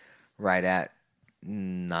at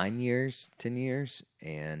 9 years, 10 years.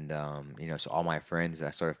 And, so all my friends that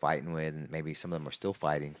I started fighting with, and maybe some of them are still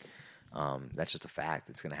fighting, that's just a fact.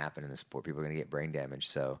 It's going to happen in the sport. People are going to get brain damage.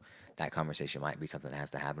 So that conversation might be something that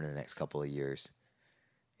has to happen in the next couple of years.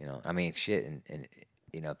 I mean, shit. And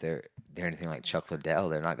if they're anything like Chuck Liddell,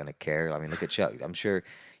 they're not going to care. I mean, look at Chuck. I'm sure you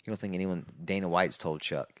don't think Dana White's told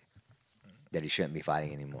Chuck that he shouldn't be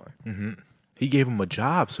fighting anymore. Mm-hmm. He gave him a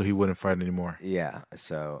job so he wouldn't fight anymore. Yeah.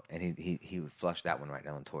 So, and he flushed that one right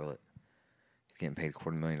down the toilet. He's getting paid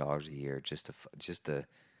 $250,000 a year just to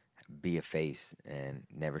be a face and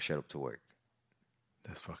never showed up to work.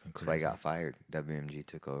 That's fucking crazy. So I got fired. WMG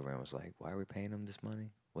took over and was like, why are we paying him this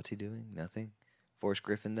money? What's he doing? Nothing. Forrest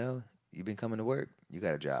Griffin, though, you've been coming to work. You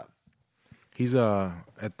got a job. He's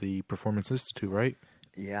at the Performance Institute, right?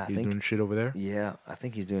 Yeah. He's doing shit over there? Yeah. I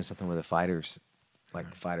think he's doing something with the fighters,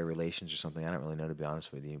 like fighter relations or something. I don't really know, to be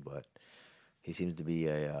honest with you, but he seems to be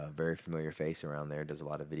a very familiar face around there. Does a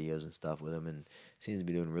lot of videos and stuff with him and seems to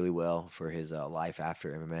be doing really well for his life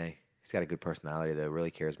after MMA. He's got a good personality, though,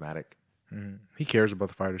 really charismatic. Mm-hmm. He cares about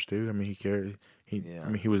the fighters, too. I mean, he cares. I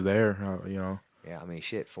mean, he was there, Yeah, I mean,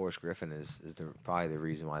 shit, Forrest Griffin is probably the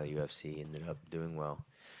reason why the UFC ended up doing well.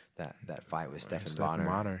 That fight with Stephan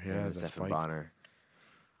Bonnar. Yeah, Stephan Bonnar.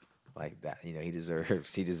 like that. You know, he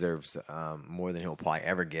deserves more than he'll probably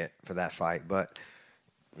ever get for that fight. But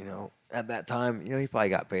you know, at that time, you know, he probably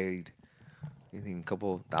got paid. You think a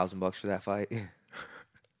couple $1,000 for that fight?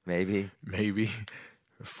 Maybe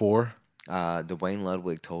 4. Dwayne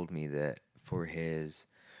Ludwig told me that for his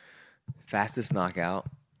fastest knockout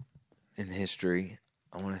in history,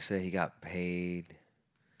 I want to say he got paid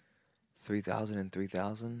 $3,000 and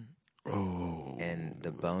 $3,000. Oh, And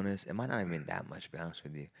the bonus, it might not even been that much, to be honest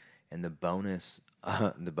with you. And the bonus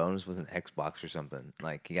was an Xbox or something.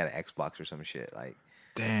 Like he got an Xbox or some shit. Like,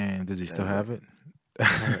 damn! Does he still have it?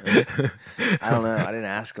 I don't know. I didn't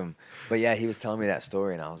ask him, but yeah, he was telling me that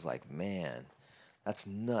story, and I was like, man, that's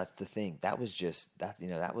nuts to think. That was just that. You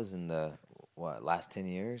know, that was in the last 10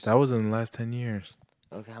 years. That was in the last 10 years.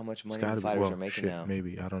 Look how much money the fighters are making now.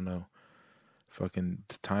 Maybe I don't know. Fucking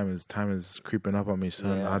time is creeping up on me,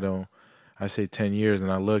 son. Yeah. I say 10 years,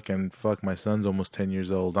 and I look, and fuck, my son's almost 10 years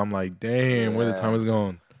old. I'm like, damn, where the time is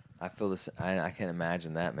going. I feel this. I can't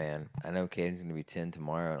imagine that, man. I know Caden's gonna be 10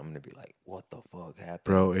 tomorrow, and I'm gonna be like, what the fuck happened?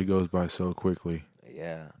 Bro, it goes by so quickly.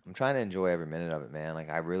 Yeah, I'm trying to enjoy every minute of it, man. Like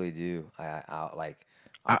I really do.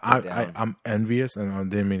 I'm envious, and I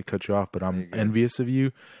didn't mean to cut you off, but I'm envious of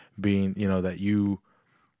you, being, you know, that you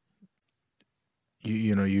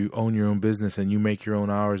know, you own your own business and you make your own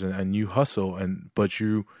hours and you hustle, but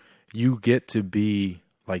you get to be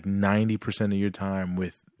like 90% of your time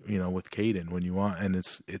with, you know, with Caden when you want, and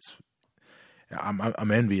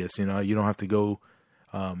I'm envious. You know, you don't have to go,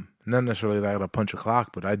 not necessarily that I gotta punch a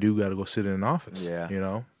clock, but I do gotta go sit in an office. Yeah, you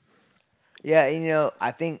know. Yeah, you know,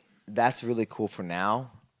 I think that's really cool for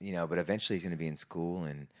now. You know, but eventually he's gonna be in school,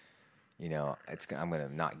 and you know, I'm gonna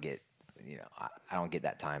not get. You know, I don't get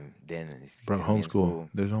that time then. Bro, homeschool.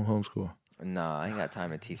 There's no homeschool. No, I ain't got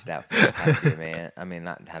time to teach that fool how to be a man. I mean,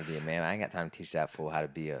 not how to be a man. I ain't got time to teach that fool how to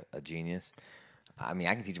be a genius. I mean,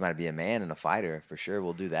 I can teach him how to be a man and a fighter for sure.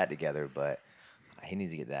 We'll do that together, but he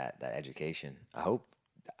needs to get that education.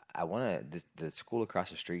 I want to. The school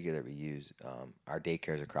across the street here that we use, our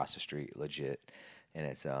daycare is across the street, legit, and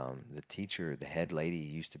it's the teacher, the head lady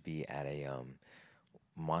used to be at a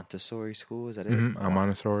Montessori school. Is that it? Mm-hmm.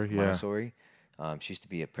 Montessori, yeah. Montessori. She used to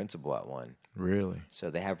be a principal at one. Really? So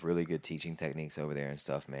they have really good teaching techniques over there and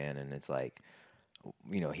stuff, man. And it's like,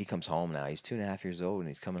 you know, he comes home now. He's 2.5 years old, and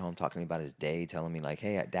he's coming home talking to me about his day, telling me like,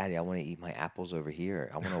 "Hey, Daddy, I want to eat my apples over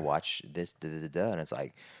here. I want to watch this, da da da." And it's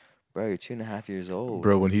like, bro, you're 2.5 years old.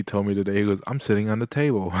 Bro, when he told me today, he goes, "I'm sitting on the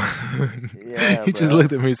table." Yeah, he just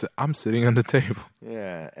looked at me and said, "I'm sitting on the table."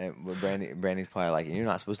 Yeah, and Brandy's probably like, "You're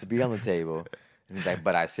not supposed to be on the table." And he's like,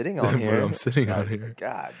 "But I'm sitting on here." Bro, I'm sitting on here.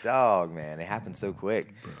 God, dog, man, it happened so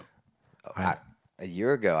quick. Bro, a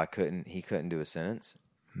year ago, he couldn't do a sentence.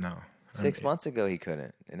 No. 6 months ago, he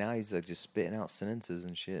couldn't, and now he's like just spitting out sentences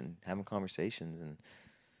and shit and having conversations and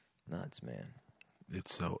nuts, man.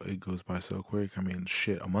 It goes by so quick. I mean,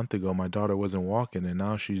 shit. A month ago, my daughter wasn't walking, and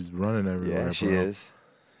now she's running everywhere. Yeah, she is.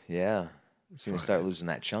 Yeah, she's gonna start losing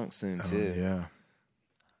that chunk soon too. Yeah.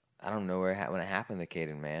 I don't know when it happened to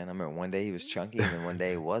Caden, man. I remember one day he was chunky, and then one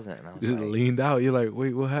day he wasn't. And I was just like, leaned out. You're like,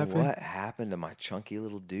 wait, what happened? What happened to my chunky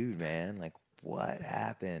little dude, man? Like, what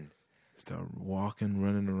happened? Start walking,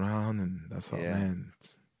 running around, and that's all, man.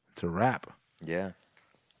 It's a wrap. Yeah,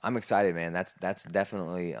 I'm excited, man. That's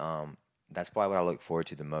definitely that's probably what I look forward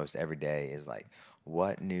to the most every day. Is like,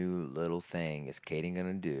 what new little thing is Caden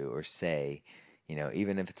gonna do or say? You know,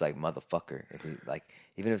 even if it's like motherfucker,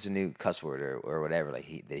 even if it's a new cuss word or whatever,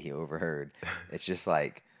 like that he overheard, it's just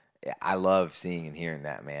like, I love seeing and hearing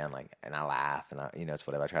that, man. Like, and I laugh, and it's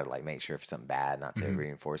whatever. I try to like make sure if it's something bad, not to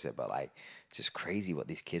reinforce it, but like, it's just crazy what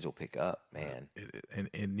these kids will pick up, man.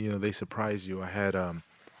 And you know, they surprise you. I had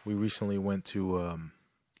we recently went to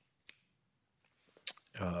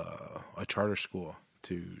a charter school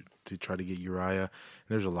to try to get Uriah. And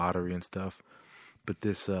there's a lottery and stuff, but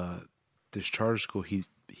this charter school he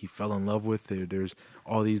fell in love with. There's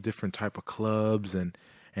all these different type of clubs, and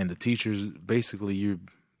the teachers basically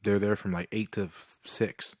they're there from like 8 to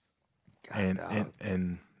 6, and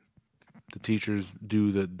the teachers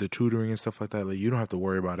do the tutoring and stuff like that. Like, you don't have to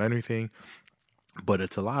worry about anything, but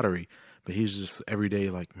it's a lottery. But he's just every day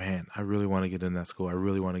like, man, I really want to get in that school. I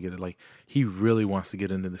really want to get it. Like, he really wants to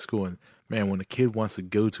get into the school. And man, when a kid wants to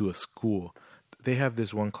go to a school, they have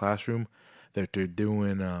this one classroom that they're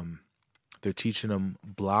doing. They're teaching them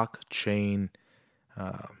blockchain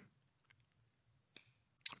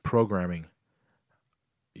programming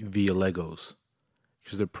via Legos,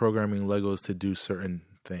 because they're programming Legos to do certain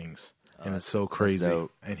things, and it's so crazy.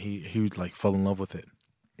 And he like fell in love with it.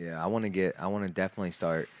 Yeah, I want to definitely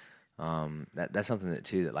start. That's something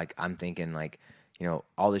that like I'm thinking, like,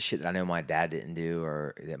 all this shit that I know my dad didn't do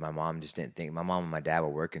or that my mom just didn't think. My mom and my dad were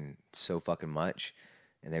working so fucking much,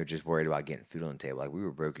 and they were just worried about getting food on the table. Like, we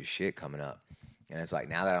were broke as shit coming up. And it's like,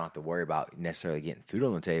 now that I don't have to worry about necessarily getting food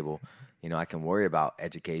on the table, I can worry about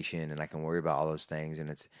education and I can worry about all those things.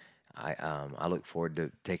 And I look forward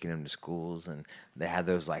to taking them to schools, and they have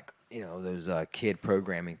those those kid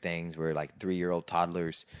programming things where like 3-year-old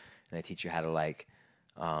toddlers, and they teach you how to like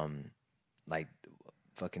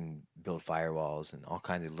fucking build firewalls and all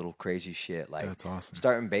kinds of little crazy shit. Like, that's awesome.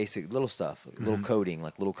 Starting basic little stuff, little coding,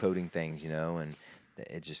 like little coding things, and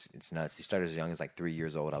it's nuts. They started as young as like 3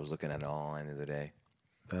 years old. I was looking at it online the other day.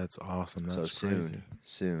 That's awesome. That's so crazy.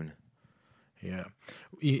 Soon. Yeah.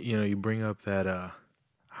 You bring up that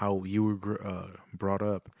how you were brought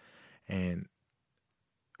up, and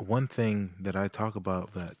one thing that I talk about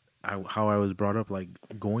how I was brought up, like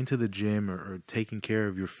going to the gym or taking care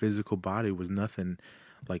of your physical body was nothing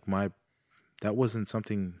like that wasn't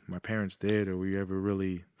something my parents did or we ever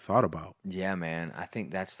really thought about. Yeah, man. I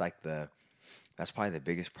think that's that's probably the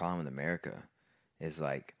biggest problem with America is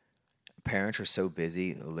like parents are so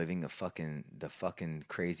busy living the fucking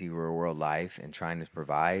crazy real world life and trying to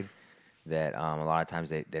provide that a lot of times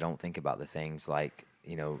they don't think about the things like,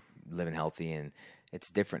 living healthy. And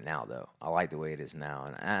it's different now, though. I like the way it is now.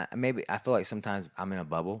 And I feel like sometimes I'm in a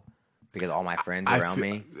bubble because all my friends around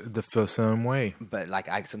me. The same way. But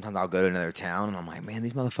like sometimes I'll go to another town and I'm like, man,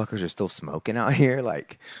 these motherfuckers are still smoking out here.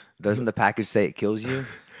 Like, doesn't the package say it kills you?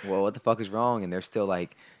 Well, what the fuck is wrong? And they're still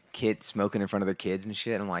like kids smoking in front of their kids and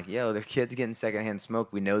shit. I'm like, yo, their kids getting secondhand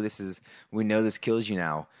smoke. We know this kills you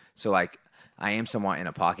now. So like, I am somewhat in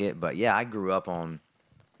a pocket, but yeah, I grew up on,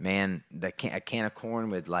 man, a can of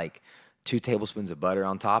corn with like 2 tablespoons of butter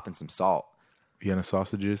on top and some salt. Vienna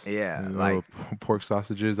sausages. Yeah, like pork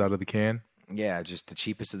sausages out of the can. Yeah, just the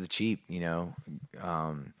cheapest of the cheap,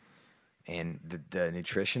 And the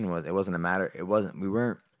nutrition wasn't a matter. We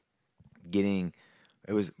weren't getting.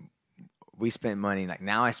 We spent money. Like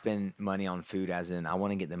now, I spend money on food as in I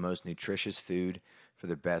want to get the most nutritious food for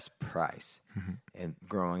the best price. Mm-hmm. And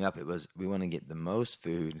growing up, we want to get the most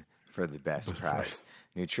food for the best price.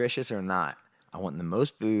 Nutritious or not, I want the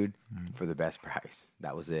most food for the best price.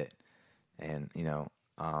 That was it. And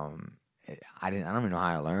I don't even know how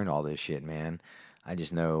I learned all this shit, man. I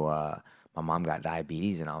just know my mom got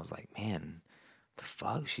diabetes, and I was like, man, the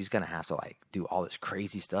fuck, she's gonna have to like do all this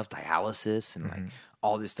crazy stuff, dialysis, and like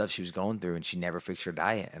all this stuff she was going through, and she never fixed her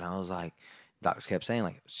diet. And I was like, doctors kept saying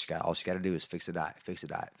like, all she got to do is fix the diet,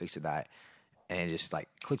 and it just like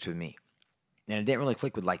clicked with me. And it didn't really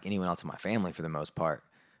click with like anyone else in my family for the most part,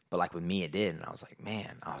 but like with me it did. And I was like,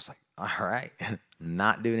 man, all right,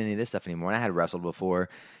 not doing any of this stuff anymore. And I had wrestled before,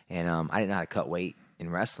 and I didn't know how to cut weight in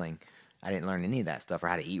wrestling. I didn't learn any of that stuff or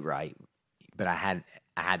how to eat right, but I had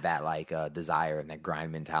that like desire and that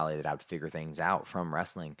grind mentality that I would figure things out from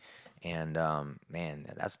wrestling. And man,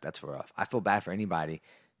 that's rough. I feel bad for anybody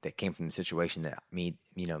that came from the situation that me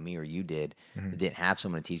or you did, that didn't have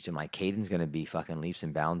someone to teach them. Like Caden's gonna be fucking leaps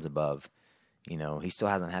and bounds above. He still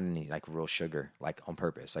hasn't had any like real sugar, like on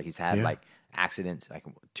purpose. Like he's had like accidents, like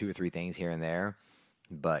 2 or 3 things here and there,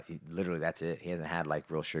 but literally that's it. He hasn't had like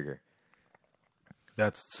real sugar.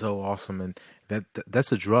 That's so awesome, and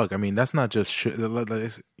that's a drug. I mean, that's not just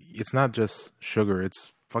it's not just sugar.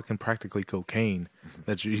 It's fucking practically cocaine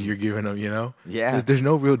that you're giving them. Yeah. There's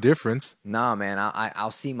no real difference. Nah, man.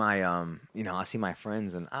 I'll see my I'll see my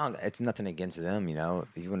friends, and it's nothing against them. If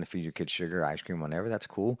you want to feed your kids sugar, ice cream, whatever, that's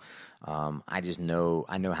cool. I just know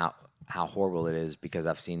how horrible it is because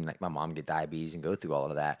I've seen like my mom get diabetes and go through all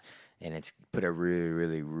of that. And it's put a really,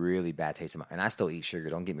 really, really bad taste in my... And I still eat sugar.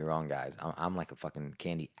 Don't get me wrong, guys. I'm like a fucking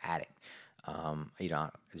candy addict.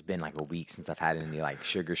 It's been like a week since I've had any like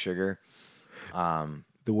sugar.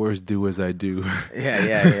 The words do as I do.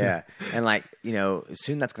 Yeah. And like,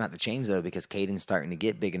 soon that's going to have to change though because Caden's starting to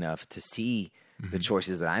get big enough to see the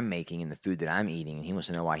choices that I'm making and the food that I'm eating. And he wants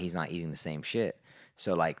to know why he's not eating the same shit.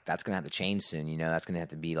 So like, that's going to have to change soon. That's going to have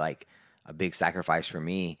to be like a big sacrifice for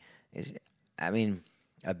me.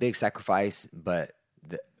 A big sacrifice, but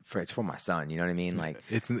it's for my son. You know what I mean? Like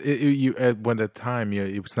when the time,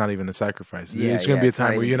 it's not even a sacrifice. It's going to be a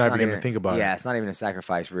time where you're not even going to think about it. Yeah, it's not even a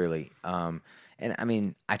sacrifice, really. And I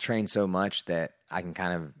mean, I train so much that I can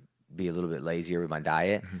kind of be a little bit lazier with my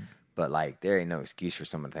diet, but like there ain't no excuse for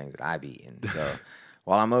some of the things that I've eaten. So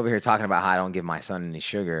while I'm over here talking about how I don't give my son any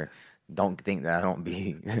sugar, don't think that I don't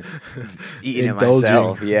be eating it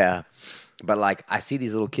myself. Yeah. But like I see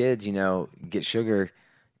these little kids, get sugar.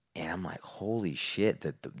 And I'm like, holy shit!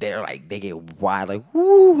 They're like, they get wild, like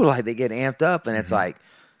woo, like they get amped up, and it's like,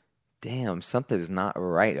 damn, something's not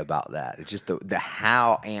right about that. It's just the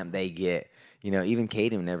how amped they get You know, even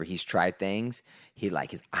Caden, whenever he's tried things, his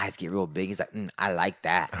eyes get real big. He's like, I like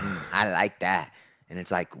that. I like that. And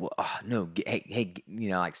it's like, well, oh, no, hey, you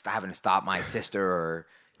know, like having to stop my sister or,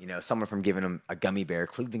 you know, someone from giving him a gummy bear.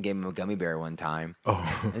 Cleveland gave him a gummy bear one time.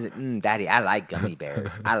 Oh. He's like, Daddy, I like gummy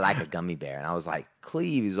bears. I like a gummy bear. And I was like,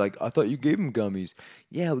 Cleve, he's like, I thought you gave him gummies.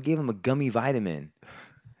 Yeah, we gave him a gummy vitamin.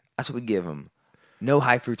 That's what we give him. No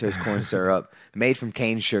high fructose corn syrup, made from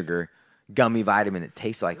cane sugar, gummy vitamin. It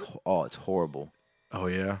tastes like, oh, it's horrible. Oh,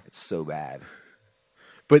 yeah? It's so bad.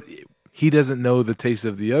 But he doesn't know the taste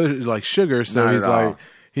of the other, like sugar, so Not he's at all.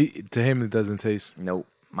 like, to him it doesn't taste. Nope.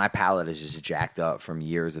 My palate is just jacked up from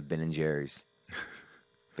years of Ben and Jerry's.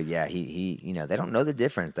 But yeah, he you know, they don't know the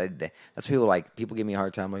difference. That's people give me a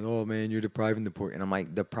hard time, like, oh man, you're depriving the poor. And I'm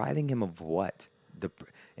like, depriving him of what?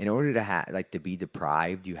 In order to to be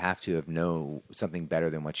deprived, you have to know something better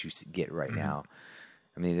than what you get right now.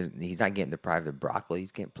 I mean, he's not getting deprived of broccoli.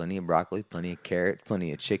 He's getting plenty of broccoli, plenty of carrots,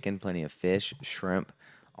 plenty of chicken, plenty of fish, shrimp,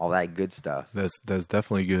 all that good stuff. That's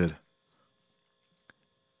definitely good.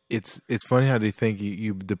 It's funny how they think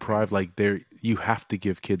you deprive, like you have to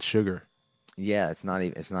give kids sugar. Yeah, it's not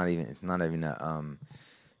even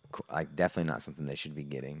like definitely not something they should be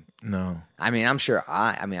getting. No. I mean, I'm sure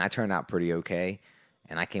I turned out pretty okay.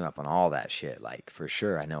 And I came up on all that shit, like for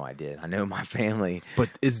sure. I know I did. I know my family. But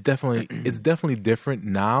it's definitely different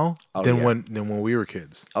now than when we were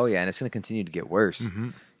kids. Oh yeah, and it's going to continue to get worse. Mm-hmm.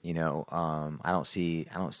 You know, I don't see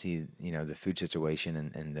you know the food situation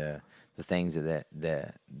and the things that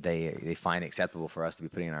they find acceptable for us to be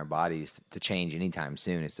putting in our bodies to change anytime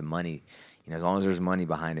soon. It's the money. You know, as long as there's money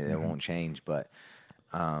behind it, it won't change. But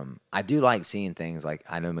I do like seeing things like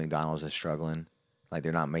I know McDonald's is struggling. Like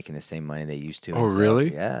they're not making the same money they used to. Oh,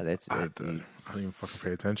 really? Yeah, I don't even fucking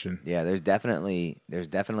pay attention. Yeah, there's definitely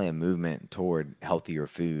a movement toward healthier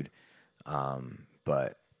food,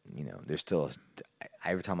 but you know, there's still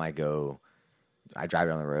every time I drive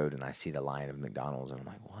down the road and I see the line of McDonald's, and I'm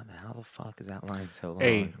like, what? How the fuck is that line so long?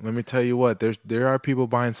 Hey, let me tell you what. There are people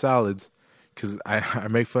buying salads because I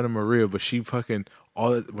make fun of Maria, but she fucking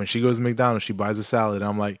when she goes to McDonald's, she buys a salad. And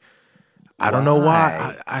I'm like. I don't know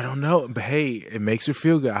why. I don't know. But hey, it makes her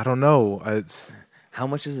feel good. I don't know. How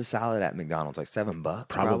much is a salad at McDonald's? Like $7?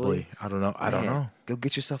 Probably. I don't know. I don't know. Go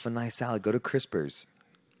get yourself a nice salad. Go to Crispers.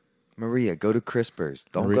 Maria, go to Crispers.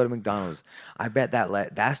 Don't go to McDonald's. I bet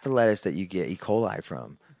that's the lettuce that you get E. coli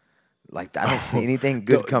from. Like I don't see anything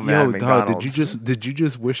good coming out of McDonald's. Dog, did you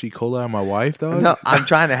just wish E. coli on my wife, dog? No, I'm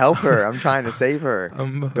trying to help her. I'm trying to save her.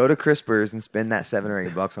 Go to Crispers and spend that $7 or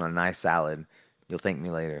 $8 on a nice salad. You'll thank me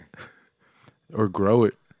later. Or grow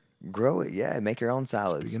it. Grow it, yeah. Make your own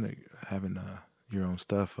salads. Speaking of having your own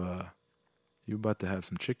stuff, you're about to have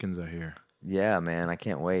some chickens out here. Yeah, man. I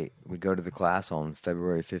can't wait. We go to the class on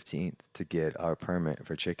February 15th to get our permit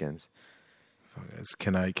for chickens.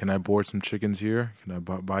 Can I board some chickens here? Can I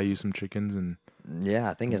buy you some chickens? And yeah,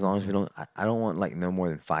 I think as long as we don't, I don't want like no more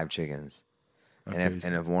than 5 chickens. Okay,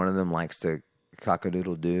 and if one of them likes to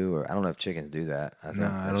cock-a-doodle-doo, or I don't know if chickens do that. I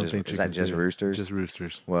don't think chickens. Is that just roosters? Just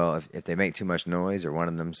roosters. Well, if they make too much noise or one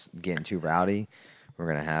of them's getting too rowdy, we're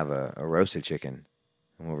gonna have a roasted chicken,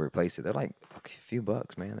 and we'll replace it. They're like a few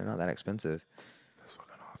bucks, man. They're not that expensive. That's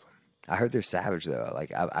fucking awesome. I heard they're savage though.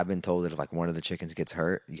 Like I've been told that if like one of the chickens gets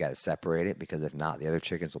hurt, you got to separate it because if not, the other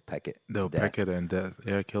chickens will peck it. They'll peck it and death.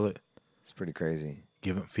 Yeah, kill it. It's pretty crazy.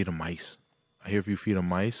 Feed them mice. I hear if you feed them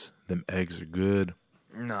mice, them eggs are good.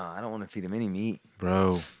 No, I don't want to feed them any meat,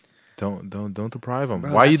 bro. Don't deprive them.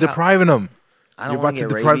 Bro, why are you depriving them? I don't want to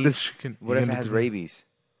deprive this chicken. What if it has rabies?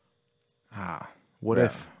 What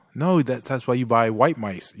if? No, that's why you buy white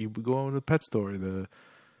mice. You go to the pet store, the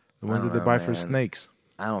ones that they buy for snakes.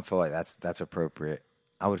 I don't feel like that's appropriate.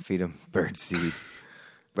 I would feed them bird seed.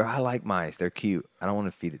 Bro, I like mice. They're cute. I don't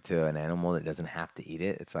want to feed it to an animal that doesn't have to eat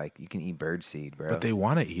it. It's like you can eat bird seed, bro. But they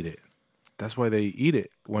want to eat it. That's why they eat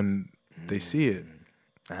it when they see it.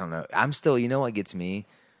 I don't know. I'm still, you know what gets me?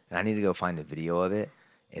 And I need to go find a video of it.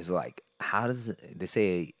 Is like, how does they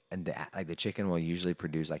say like the chicken will usually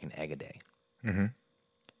produce like an egg a day? Mm-hmm.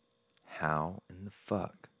 How in the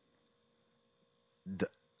fuck?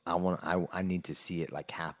 I need to see it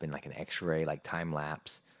like happen, like an X-ray, like time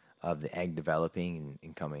lapse of the egg developing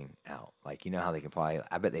and coming out. Like, you know how they can probably,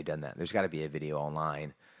 I bet they've done that. There's got to be a video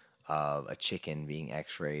online of a chicken being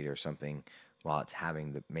X-rayed or something while it's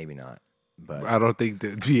having maybe not. But I don't think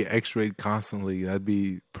that'd be X-rayed constantly. That'd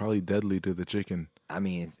be probably deadly to the chicken. I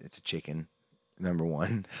mean, it's a chicken, number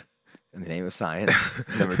one, in the name of science.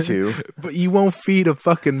 Number two. But you won't feed a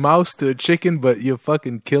fucking mouse to a chicken, but you'll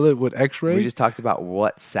fucking kill it with X-ray? We just talked about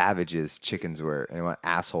what savages chickens were and what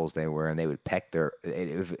assholes they were, and they would peck their...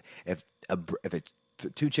 If a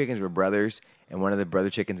two chickens were brothers, and one of the brother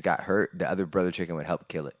chickens got hurt, the other brother chicken would help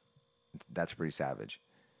kill it. That's pretty savage.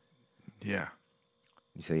 Yeah.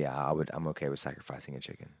 So yeah, I'm okay with sacrificing a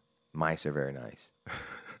chicken. Mice are very nice.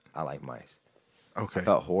 I like mice. Okay. I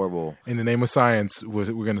felt horrible. In the name of science, we're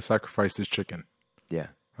going to sacrifice this chicken. Yeah.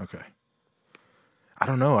 Okay. I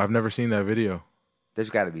don't know. I've never seen that video. There's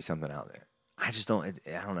got to be something out there. I just don't.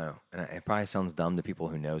 I don't know. And it probably sounds dumb to people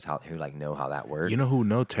who know how that works. You know who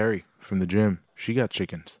know Terry from the gym? She got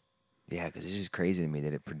chickens. Yeah, because it's just crazy to me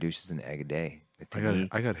that it produces an egg a day. I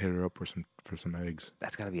got to hit her up for some eggs.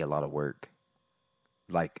 That's got to be a lot of work.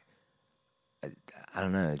 Like, I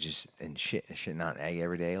don't know, just and shit not an egg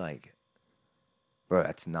every day. Like, bro,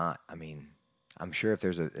 that's not. I mean, I'm sure if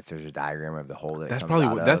there's a diagram of the hole that that's it comes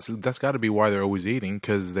probably out that's got to be why they're always eating,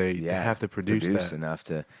 because they have to produce that enough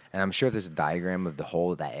to. And I'm sure if there's a diagram of the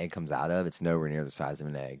hole that egg comes out of, it's nowhere near the size of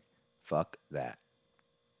an egg. Fuck that,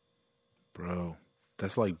 bro.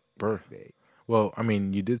 That's like birth. Big. Well, I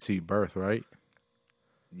mean, you did see birth, right?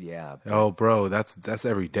 Yeah. Oh, bro, that's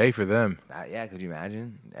every day for them. Yeah, could you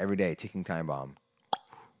imagine? Every day, ticking time bomb.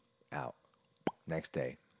 Out. Next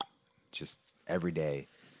day. Just every day.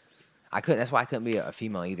 That's why I couldn't be a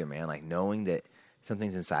female either, man. Like, knowing that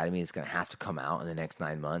something's inside of me that's going to have to come out in the next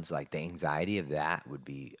 9 months, like, the anxiety of that would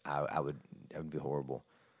be, it would be horrible.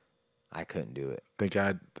 I couldn't do it. Thank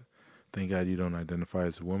God you don't identify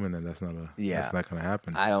as a woman, and that's not going to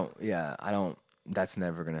happen. I don't. That's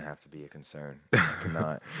never going to have to be a concern. I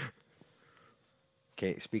cannot.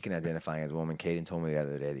 Kate, speaking of identifying as a woman, Kaden told me the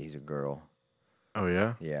other day that he's a girl. Oh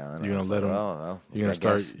yeah? Yeah. You're gonna let him?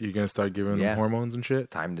 You're gonna start giving him hormones and shit?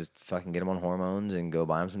 Time to fucking get him on hormones and go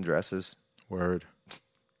buy him some dresses. Word.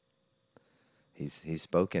 He's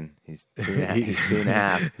spoken. He's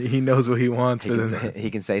 2.5. He knows what he wants. He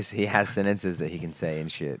can say. He has sentences that he can say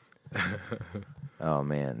and shit. Oh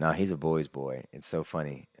man, no, he's a boy's boy. It's so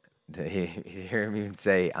funny. He hear him even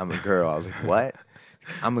say, "I'm a girl." I was like, "What?"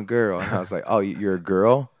 "I'm a girl." And I was like, "Oh, you're a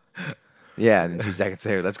girl?" Yeah. And then 2 seconds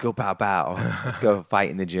later, "Let's go pow pow. Let's go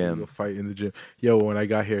fight in the gym." Yo, when I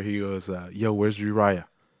got here, he goes, "Yo, where's Uriah?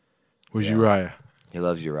 Where's Uriah?" He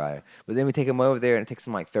loves Uriah. But then we take him over there, and it takes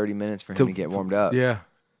him like 30 minutes for him to get warmed up. Yeah.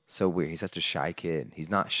 So weird. He's such a shy kid. He's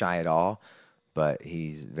not shy at all, but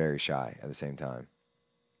he's very shy at the same time.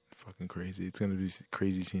 Fucking crazy. It's going to be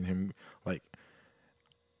crazy seeing him, like,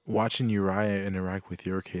 watching Uriah interact with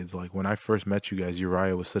your kids. Like, when I first met you guys,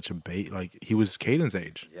 Uriah was such a bait. Like, he was Caden's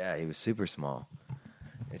age. Yeah, he was super small.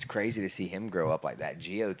 It's crazy to see him grow up like that.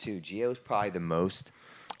 Gio, too. Gio's probably the most...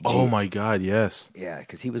 Oh, my God, yes. Yeah,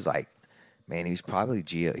 because he was like... Man, he was probably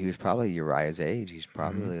Uriah's age. He's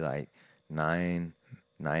probably like 9-ish.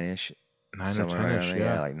 9 or 10-ish,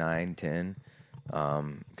 yeah. Like 9, 10.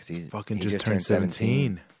 Because he just turned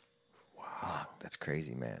 17. Wow. That's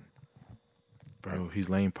crazy, man. Bro, he's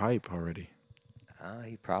laying pipe already.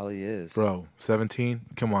 He probably is. Bro, 17?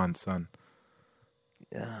 Come on, son.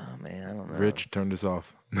 Oh, man, I don't know. Rich, turn this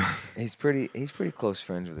off. He's pretty close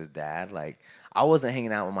friends with his dad. Like, I wasn't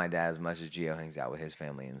hanging out with my dad as much as Gio hangs out with his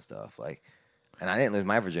family and stuff. Like, and I didn't lose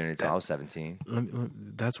my virginity until I was 17.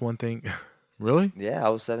 That's one thing. Really? Yeah, I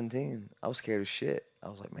was 17. I was scared as shit. I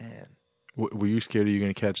was like, man. Were you scared you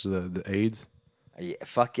going to catch the AIDS? Yeah,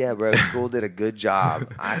 fuck yeah, bro. School did a good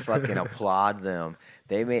job. I fucking applaud them.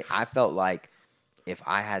 I felt like if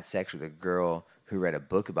I had sex with a girl who read a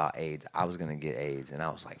book about AIDS, I was gonna get AIDS, and I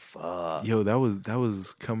was like, fuck. Yo, that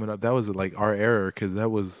was coming up. That was like our era, because that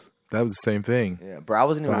was the same thing. Yeah, bro. I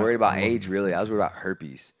wasn't even worried about AIDS, really. I was worried about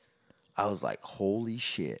herpes. I was like, holy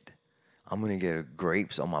shit, I'm gonna get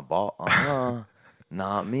grapes on my ball.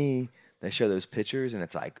 Not me. They show those pictures, and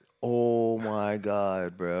it's like, oh my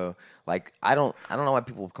God, bro. Like, I don't know why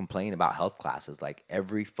people complain about health classes. Like,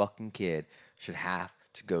 every fucking kid should have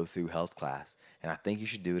to go through health class. And I think you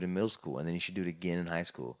should do it in middle school, and then you should do it again in high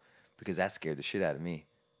school, because that scared the shit out of me.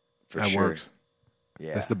 For sure. That works.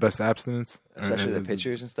 Yeah. That's the best abstinence. Especially the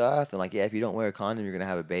pictures and stuff. And like, yeah, if you don't wear a condom, you're going to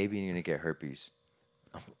have a baby and you're going to get herpes.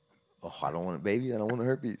 Oh, I don't want a baby. I don't want a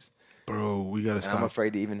herpes. Bro, we got to stop. I'm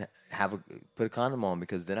afraid to even put a condom on,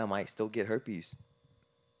 because then I might still get herpes.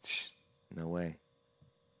 No way.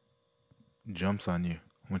 Jumps on you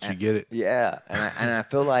once you get it. Yeah. And I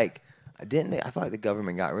feel like, I feel like the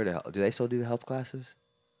government got rid of. Do they still do health classes?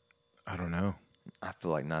 I don't know. I feel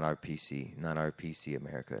like not our PC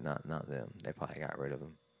America, not them. They probably got rid of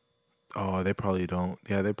them. Oh, they probably don't.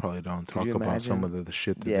 Yeah, they probably don't talk about some of the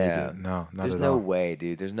shit that they do. No, not at all. There's no way,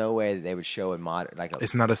 dude. There's no way that they would show in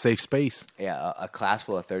it's not a safe space. Yeah, a class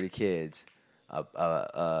full of 30 kids,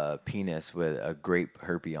 a penis with a grape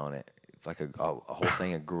herpes on it, like a whole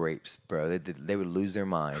thing of grapes, bro. They would lose their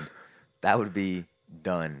mind. That would be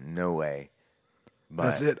done. No way. But,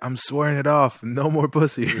 That's it. I'm swearing it off. No more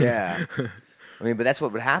pussy. Yeah. I mean, but that's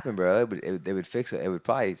what would happen, bro. They would fix it. It would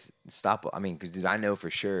probably stop. I mean, because I know for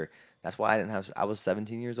sure. That's why I was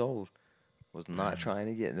 17 years old. Was not trying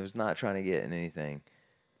to get in anything.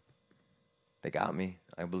 They got me.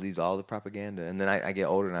 I believed all the propaganda. And then I get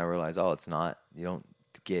older and I realize, oh, it's not. You don't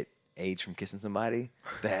get AIDS from kissing somebody.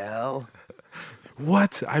 The hell?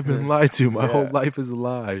 What? I've been lied to. My whole life is a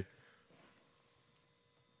lie.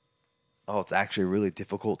 Oh, it's actually really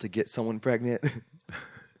difficult to get someone pregnant.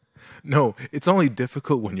 No, it's only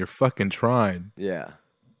difficult when you're fucking trying. Yeah.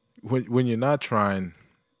 When you're not trying,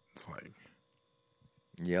 it's like...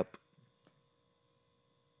 Yep.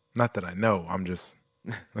 Not that I know. I'm just...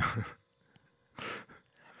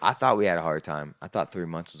 I thought we had a hard time. I thought 3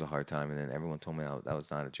 months was a hard time, and then everyone told me that was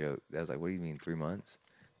not a joke. I was like, what do you mean 3 months?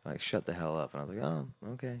 I'm like, shut the hell up. And I was like, oh,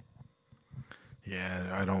 okay.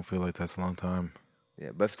 Yeah, I don't feel like that's a long time. Yeah,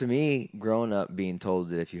 but to me, growing up being told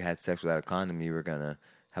that if you had sex without a condom, you were going to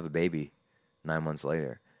have a baby 9 months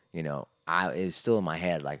later, it was still in my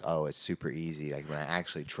head like, oh, it's super easy. Like when I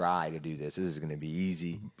actually try to do this is going to be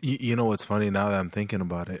easy. You know what's funny now that I'm thinking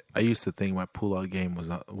about it? I used to think my pull-out game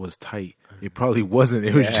was tight. It probably wasn't.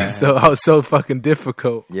 It was just I was so fucking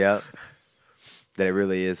difficult. Yep. That it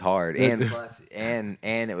really is hard. And plus, and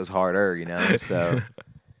it was harder, so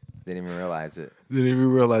didn't even realize it. Didn't even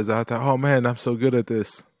realize that. I thought, oh man, I'm so good at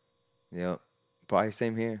this. Yep. Probably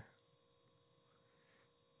same here.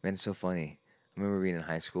 Man, it's so funny. I remember being in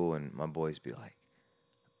high school and my boys be like,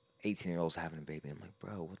 18-year-olds having a baby. I'm like,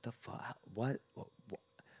 bro, what the fuck? What?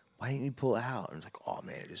 Why didn't you pull it out? And it's like, oh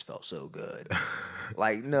man, it just felt so good.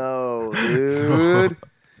 Like, no, dude.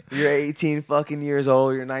 You're 18 fucking years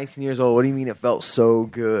old. You're 19 years old. What do you mean it felt so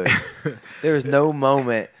good? There's no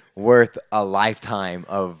moment worth a lifetime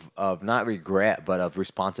of not regret, but of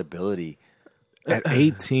responsibility. At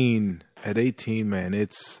 18, man,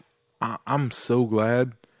 I'm so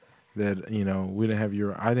glad that, we didn't have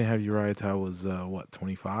I didn't have Uriah till I was,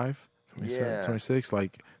 25, 27, 26.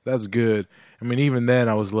 Like, that's good. I mean, even then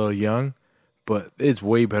I was a little young, but it's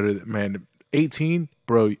way better, man. 18,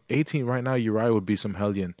 bro, 18 right now, Uriah would be some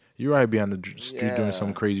hellion. Uriah would be on the street doing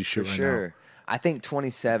some crazy shit right now. I think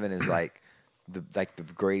 27 is the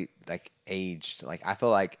great age. Like, I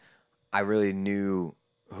feel like I really knew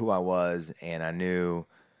who I was, and I knew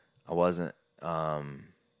I wasn't.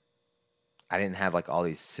 I didn't have all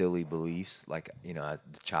these silly beliefs, the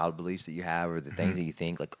child beliefs that you have, or the things that you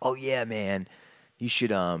think, like, oh yeah, man, you should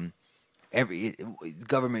the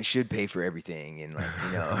government should pay for everything, and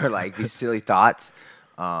or these silly thoughts.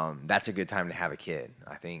 That's a good time to have a kid.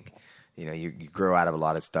 I think you grow out of a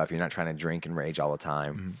lot of stuff. You're not trying to drink and rage all the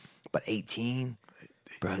time. But 18,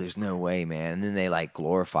 bro, there's no way, man. And then they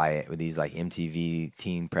glorify it with these MTV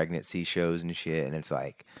teen pregnancy shows and shit, and it's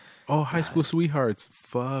like, oh, high school sweethearts,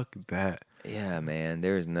 fuck that. Yeah, man.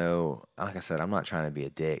 There's no, like I said, I'm not trying to be a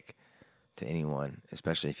dick to anyone,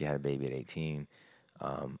 especially if you had a baby at 18.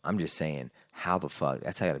 I'm just saying, how the fuck?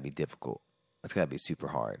 That's got to be difficult. That's got to be super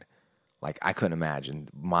hard. I couldn't imagine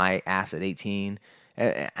my ass at 18.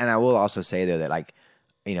 And I will also say, though, that, I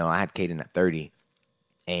had Kaden at 30.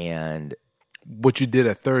 And what you did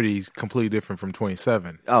at 30 is completely different from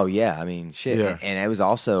 27. Oh, yeah. I mean, shit. Yeah. And it was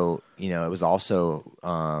also,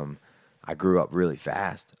 I grew up really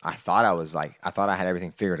fast. I thought I had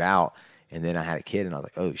everything figured out. And then I had a kid, and I was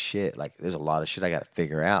like, oh, shit. There's a lot of shit I got to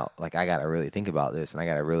figure out. I got to really think about this, and I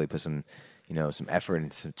got to really put some, some effort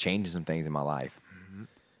into changing some things in my life. Mm-hmm.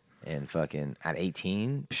 And fucking at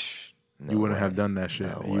 18, you wouldn't have done that shit.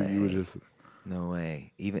 No way. You would just... No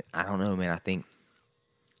way. Even, I don't know, man. I think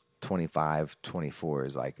 25, 24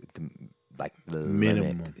 is the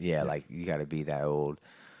minimum. Limit. Yeah, you got to be that old.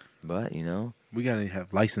 But, we got to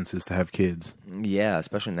have licenses to have kids. Yeah,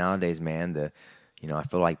 especially nowadays, man. I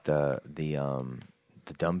feel like the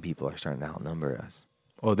dumb people are starting to outnumber us.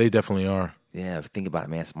 Oh, they definitely are. Yeah, think about it,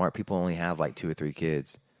 man. Smart people only have 2 or 3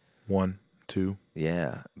 kids. 1, 2.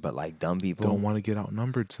 Yeah, but dumb people don't want to get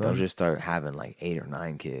outnumbered, son. They'll just start having 8 or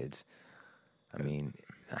 9 kids. I mean,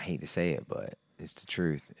 I hate to say it, but it's the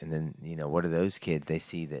truth. And then, what are those kids? They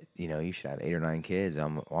see that, you should have 8 or 9 kids.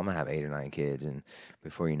 I'm going to have 8 or 9 kids. And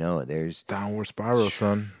before you know it, there's... downward spiral,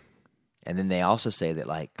 son. And then they also say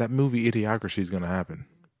that, that movie Idiocracy is going to happen.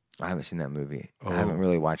 I haven't seen that movie. Oh. I haven't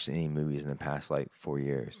really watched any movies in the past, 4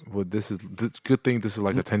 years. Well, this good thing this is a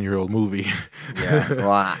 10-year-old movie. Yeah.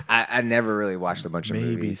 Well, I never really watched a bunch of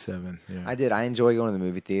movies. Maybe 7, yeah. I did. I enjoy going to the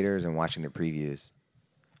movie theaters and watching the previews.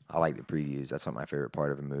 I like the previews. That's not my favorite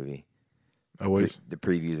part of a movie. Always? The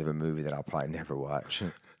previews of a movie that I'll probably never watch.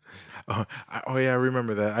 Yeah, I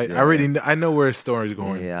remember that. I know where his story's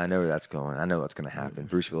going. Yeah, I know where that's going. I know what's going to happen.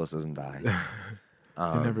 Bruce Willis doesn't die.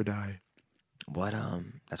 They never die. What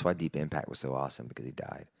that's why Deep Impact was so awesome, because he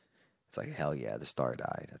died. It's like, hell yeah, the star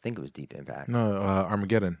died. I think it was Deep Impact. No,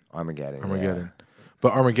 Armageddon. Armageddon. Yeah.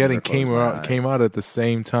 But Armageddon came out at the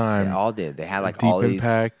same time. They all did. They had like Deep all these.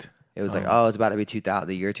 Impact. It was like, oh, it's about to be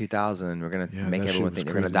the year 2000. We're gonna make everyone think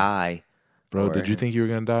they're gonna die. Bro, did you think you were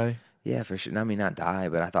gonna die? Yeah, for sure. I mean, not die,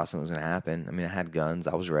 but I thought something was gonna happen. I mean, I had guns.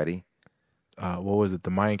 I was ready. What was it?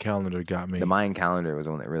 The Mayan calendar got me. The Mayan calendar was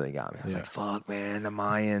the one that really got me. I was like, fuck, man, the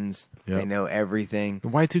Mayans. Yep. They know everything. The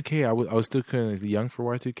Y2K, I was still kind of young for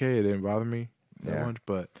Y2K. It didn't bother me that Yeah. much,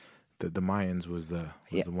 but the Mayans was the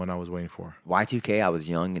one I was waiting for. Y2K, I was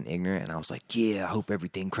young and ignorant, and I was like, yeah, I hope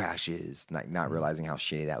everything crashes. Like, not realizing how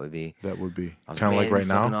shitty that would be. That would be I was kind of man, like right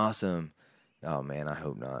you're fucking now. awesome. Oh, man, I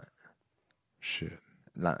hope not. Shit.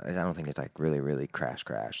 I don't think it's like really crash.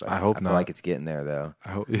 Like, I hope I feel not. like it's getting there, though.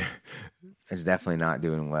 I hope It's definitely not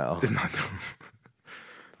doing well. it's not.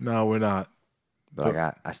 No, we're not. But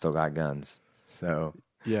I still got guns. So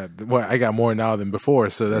Yeah, well, I got more now than before,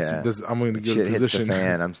 so that's I'm going to get shit a position. hits the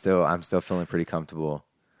fan. I'm still feeling pretty comfortable.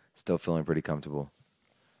 Still feeling pretty comfortable.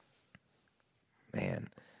 Man,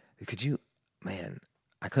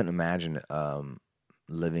 I couldn't imagine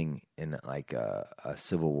living in like a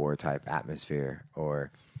Civil War type atmosphere,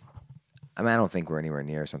 or I mean, I don't think we're anywhere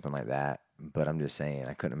near something like that. But I'm just saying,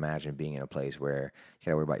 I couldn't imagine being in a place where you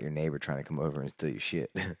gotta worry about your neighbor trying to come over and steal your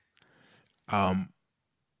shit.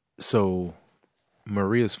 So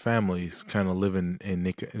Maria's family's kind of living in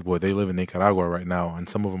they live in Nicaragua right now, and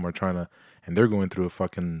some of them are and they're going through a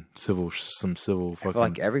fucking civil I fucking. feel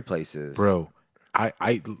like every place is. Bro,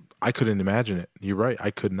 I couldn't imagine it. You're right. I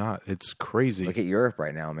could not. It's crazy. Look at Europe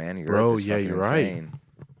right now, man. Europe Bro, is yeah, fucking you're right. insane.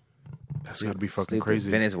 That's got to be fucking Stupid. crazy.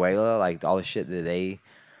 Venezuela, like all the shit that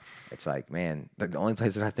it's like, man, like the only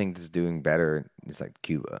place that I think that's doing better is like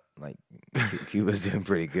Cuba. Like Cuba's doing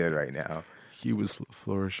pretty good right now Cuba's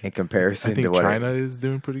flourishing. in comparison I think to what China is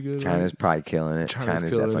doing pretty good. China's right? probably killing it. China's China's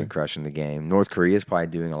killing definitely it. crushing the game. North Korea's probably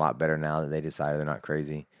doing a lot better now that they decided they're not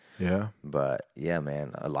crazy. Yeah. But yeah,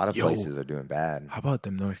 man, a lot of places are doing bad. How about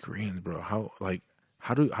them North Koreans, bro?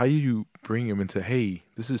 How do you bring them into? Hey,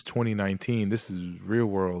 this is 2019. This is real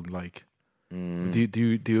world. Like,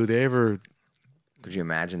 do they ever Could you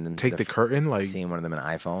imagine them take the curtain? Like, seeing one of them an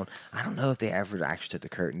iPhone? I don't know if they ever actually took the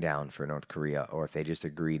curtain down for North Korea, or if they just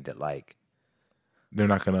agreed that like they're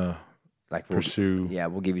not gonna pursue.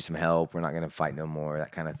 We'll give you some help. We're not gonna fight no more.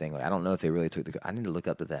 That kind of thing. Like, I don't know if they really took I need to look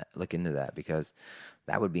into that, because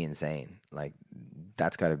that would be insane. Like,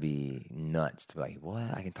 that's got to be nuts to be like,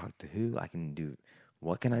 what? I can talk to who? I can do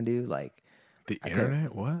what? Can I do? Like The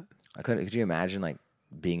internet? What? I couldn't. Could you imagine like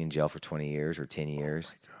being in jail for 20 years or 10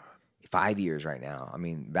 years? 5 years right now. I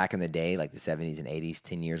mean, back in the day, like the 70s and 80s,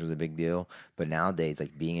 10 years was a big deal. But nowadays,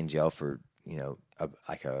 like being in jail for,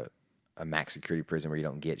 a max security prison where you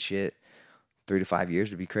don't get shit, 3 to 5 years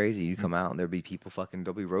would be crazy. You come out and there'll be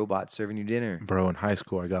there'll be robots serving you dinner. Bro, in high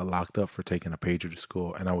school, I got locked up for taking a pager to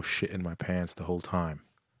school, and I was shitting my pants the whole time.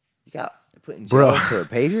 You got put in jail for a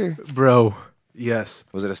pager? Bro, yes.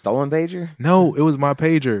 Was it a stolen pager? No, it was my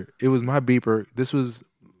pager. It was my beeper. This was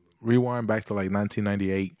rewind back to like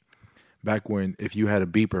 1998. Back when if you had a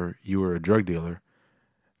beeper, you were a drug dealer.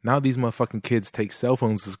 Now these motherfucking kids take cell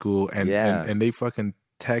phones to school and they fucking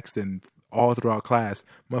text and all throughout class.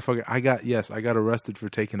 Motherfucker, I got arrested for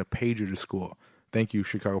taking a pager to school. Thank you,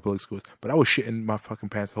 Chicago Public Schools. But I was shitting my fucking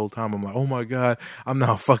pants the whole time. I'm like, oh my God, I'm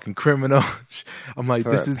now a fucking criminal. I'm like,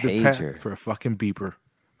 For this a is the pager. for a fucking beeper.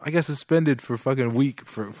 I got suspended for fucking week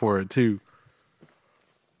for it too.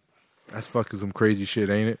 That's fucking some crazy shit,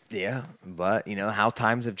 ain't it? Yeah, but you know how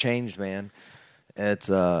times have changed, man. It's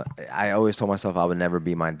I always told myself I would never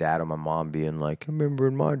be my dad or my mom being like, remember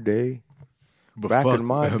in my day. But Back in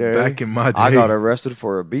my day, I got arrested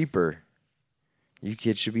for a beeper. You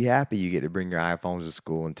kids should be happy you get to bring your iPhones to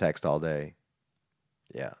school and text all day.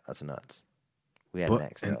 Yeah, that's nuts. We had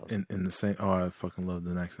Nextels. In the same, I fucking love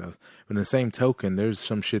the Nextels. But in the same token, there's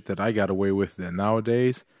some shit that I got away with that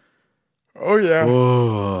nowadays. Oh yeah.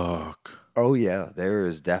 Fuck. Oh yeah. There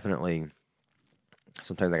is definitely.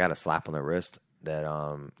 Sometimes I got a slap on the wrist that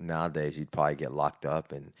nowadays you'd probably get locked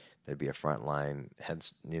up and there'd be a frontline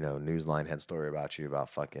newsline head story about you, about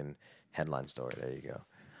fucking headline story. There you go.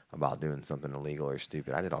 About doing something illegal or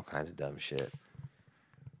stupid. I did all kinds of dumb shit.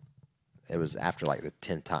 It was after like the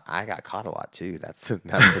 10th time. I got caught a lot too. That's the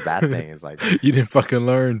bad thing. Is like you didn't fucking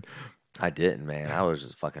learn. I didn't, man. I was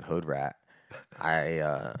just a fucking hood rat.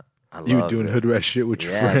 You were doing hood rat shit with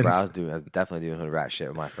your friends. Bro, I was definitely doing hood rat shit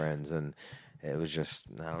with my friends, and it was just,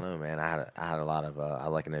 I don't know, man. I had a lot of I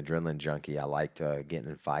like an adrenaline junkie. I liked getting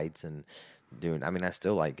in fights and doing. I mean, I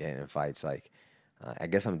still like getting in fights. Like I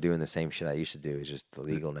guess I'm doing the same shit I used to do. It's just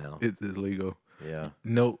illegal now. It's legal. Yeah.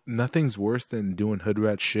 No, nothing's worse than doing hood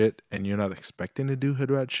rat shit and you're not expecting to do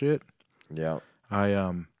hood rat shit. Yeah.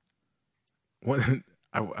 I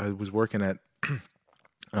was working at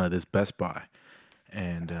this Best Buy,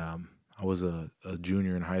 and I was a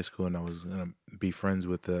junior in high school, and I was gonna be friends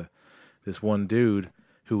with this one dude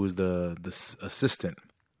who was the assistant,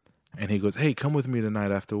 and he goes, "Hey, come with me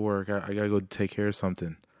tonight after work. I gotta go take care of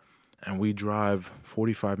something." And we drive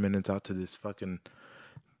 45 minutes out to this fucking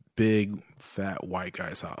big fat white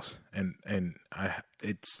guy's house, and I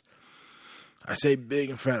say big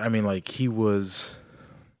and fat. I mean, like he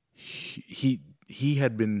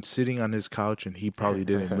had been sitting on his couch and he probably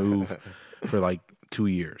didn't move for like 2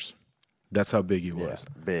 years. That's how big he was.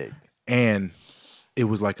 Yeah, big. And it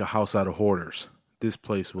was like a house out of hoarders. This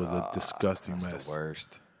place was a disgusting that's mess. The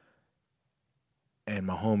worst. And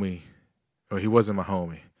my homie, or he wasn't my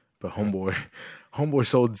homie, but homeboy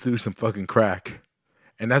sold through some fucking crack.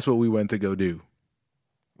 And that's what we went to go do.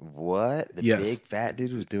 What? The Yes. big fat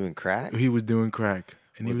dude was doing crack? He was doing crack.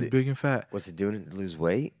 And he was big and fat. Was he doing it to lose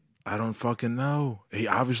weight? I don't fucking know. He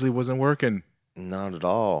obviously wasn't working. Not at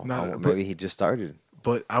all. Maybe he just started.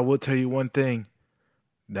 But I will tell you one thing.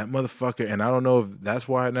 That motherfucker, and I don't know if that's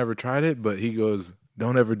why I never tried it, but he goes,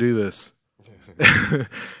 "Don't ever do this."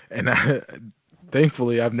 And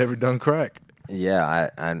thankfully, I've never done crack. Yeah,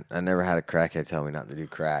 I never had a crackhead tell me not to do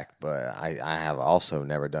crack, but I have also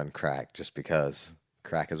never done crack just because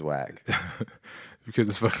crack is whack. Because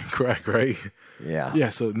it's fucking crack, right? Yeah. Yeah,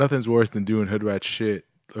 so nothing's worse than doing hood rat shit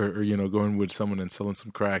or going with someone and selling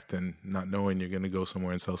some crack than not knowing you're going to go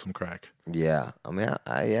somewhere and sell some crack. Yeah. I mean,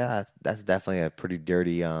 that's definitely a pretty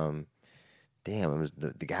dirty, damn, it was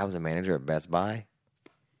the guy was a manager at Best Buy.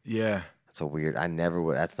 Yeah. That's a weird, I never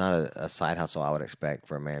would, that's not a side hustle I would expect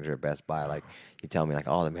for a manager at Best Buy. Like, you tell me like,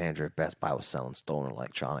 oh, the manager at Best Buy was selling stolen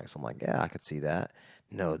electronics. I'm like, yeah, I could see that.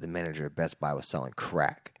 No, the manager at Best Buy was selling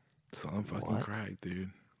crack. Selling fucking What? crack,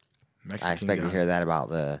 dude. I expect to hear that about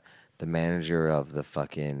the manager of the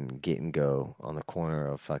fucking Get and Go on the corner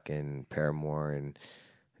of fucking Paramore and,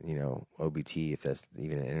 OBT, if that's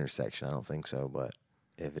even an intersection. I don't think so, but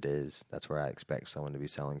if it is, that's where I expect someone to be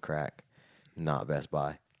selling crack, not Best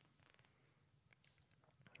Buy.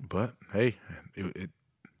 But, hey, it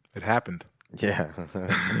happened. Yeah.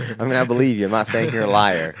 I mean, I believe you. I'm not saying you're a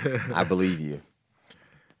liar. I believe you.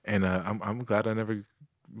 And I'm glad I never...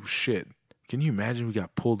 Shit. Can you imagine we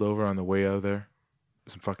got pulled over on the way out of there?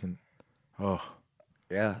 Some fucking... Oh.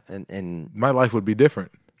 Yeah, and my life would be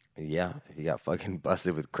different. Yeah, if you got fucking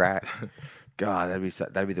busted with crack. God,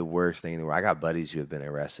 that'd be the worst thing in the world. I got buddies who have been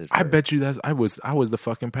arrested. I bet you I was the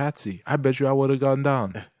fucking patsy. I bet you I would have gone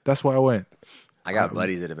down. That's why I went. I got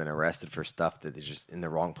buddies that have been arrested for stuff that is just in the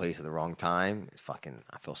wrong place at the wrong time. It's fucking,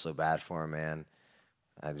 I feel so bad for them, man.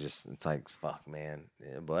 It's like, fuck, man.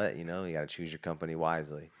 Yeah, but, you got to choose your company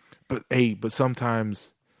wisely. But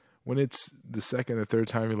sometimes when it's the second or third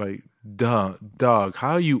time, you're like, dog,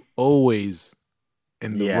 how are you always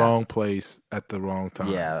in the wrong place at the wrong time?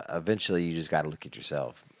 Yeah, eventually you just got to look at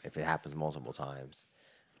yourself if it happens multiple times.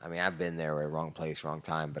 I mean, I've been there where wrong place, wrong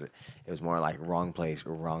time, but it was more like wrong place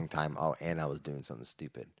or wrong time. Oh, and I was doing something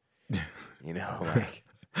stupid. Like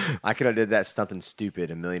I could have did that something stupid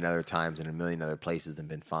a million other times in a million other places and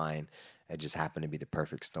been fine. It just happened to be the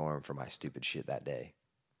perfect storm for my stupid shit that day.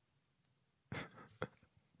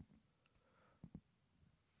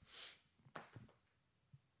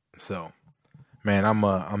 So, man,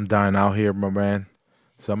 I'm dying out here, my man.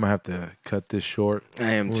 So I'm gonna have to cut this short.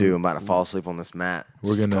 I am too. I'm about to fall asleep on this mat.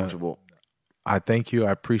 It's comfortable. I thank you.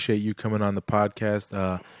 I appreciate you coming on the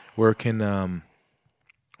podcast. Where can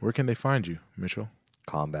they find you, Mitchell?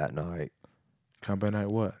 Combat Night. Combat Night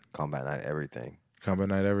what? Combat Night everything. Combat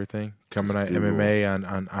Night everything. Combat Night MMA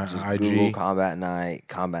on IG. Google Combat Night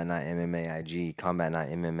MMA IG, Combat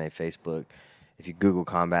Night MMA Facebook. If you Google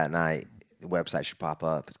Combat Night, the website should pop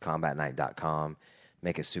up. It's combatnight.com.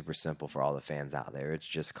 Make it super simple for all the fans out there. It's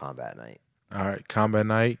just Combat Night. All right, Combat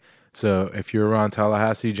Night. So if you're around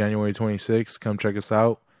Tallahassee, January 26th, come check us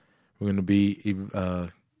out. We're going to be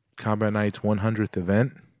Combat Night's 100th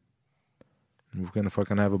event. We're going to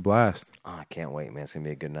fucking have a blast. Oh, I can't wait, man. It's going to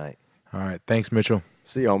be a good night. All right. Thanks, Mitchell.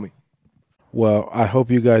 See you, homie. Well, I hope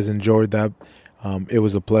you guys enjoyed that. It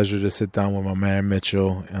was a pleasure to sit down with my man,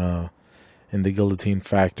 Mitchell, in the Guillotine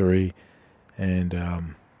Factory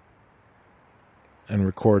and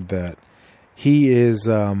record that. He is...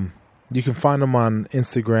 you can find him on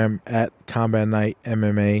Instagram at Combat Night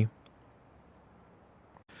MMA.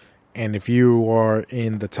 And if you are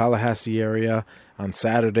in the Tallahassee area on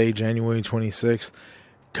Saturday, January 26th,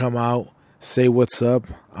 come out, say what's up.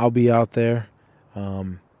 I'll be out there.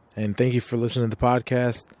 And thank you for listening to the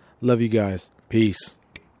podcast. Love you guys. Peace.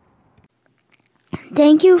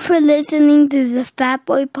 Thank you for listening to the Fat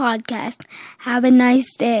Boy Podcast. Have a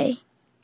nice day.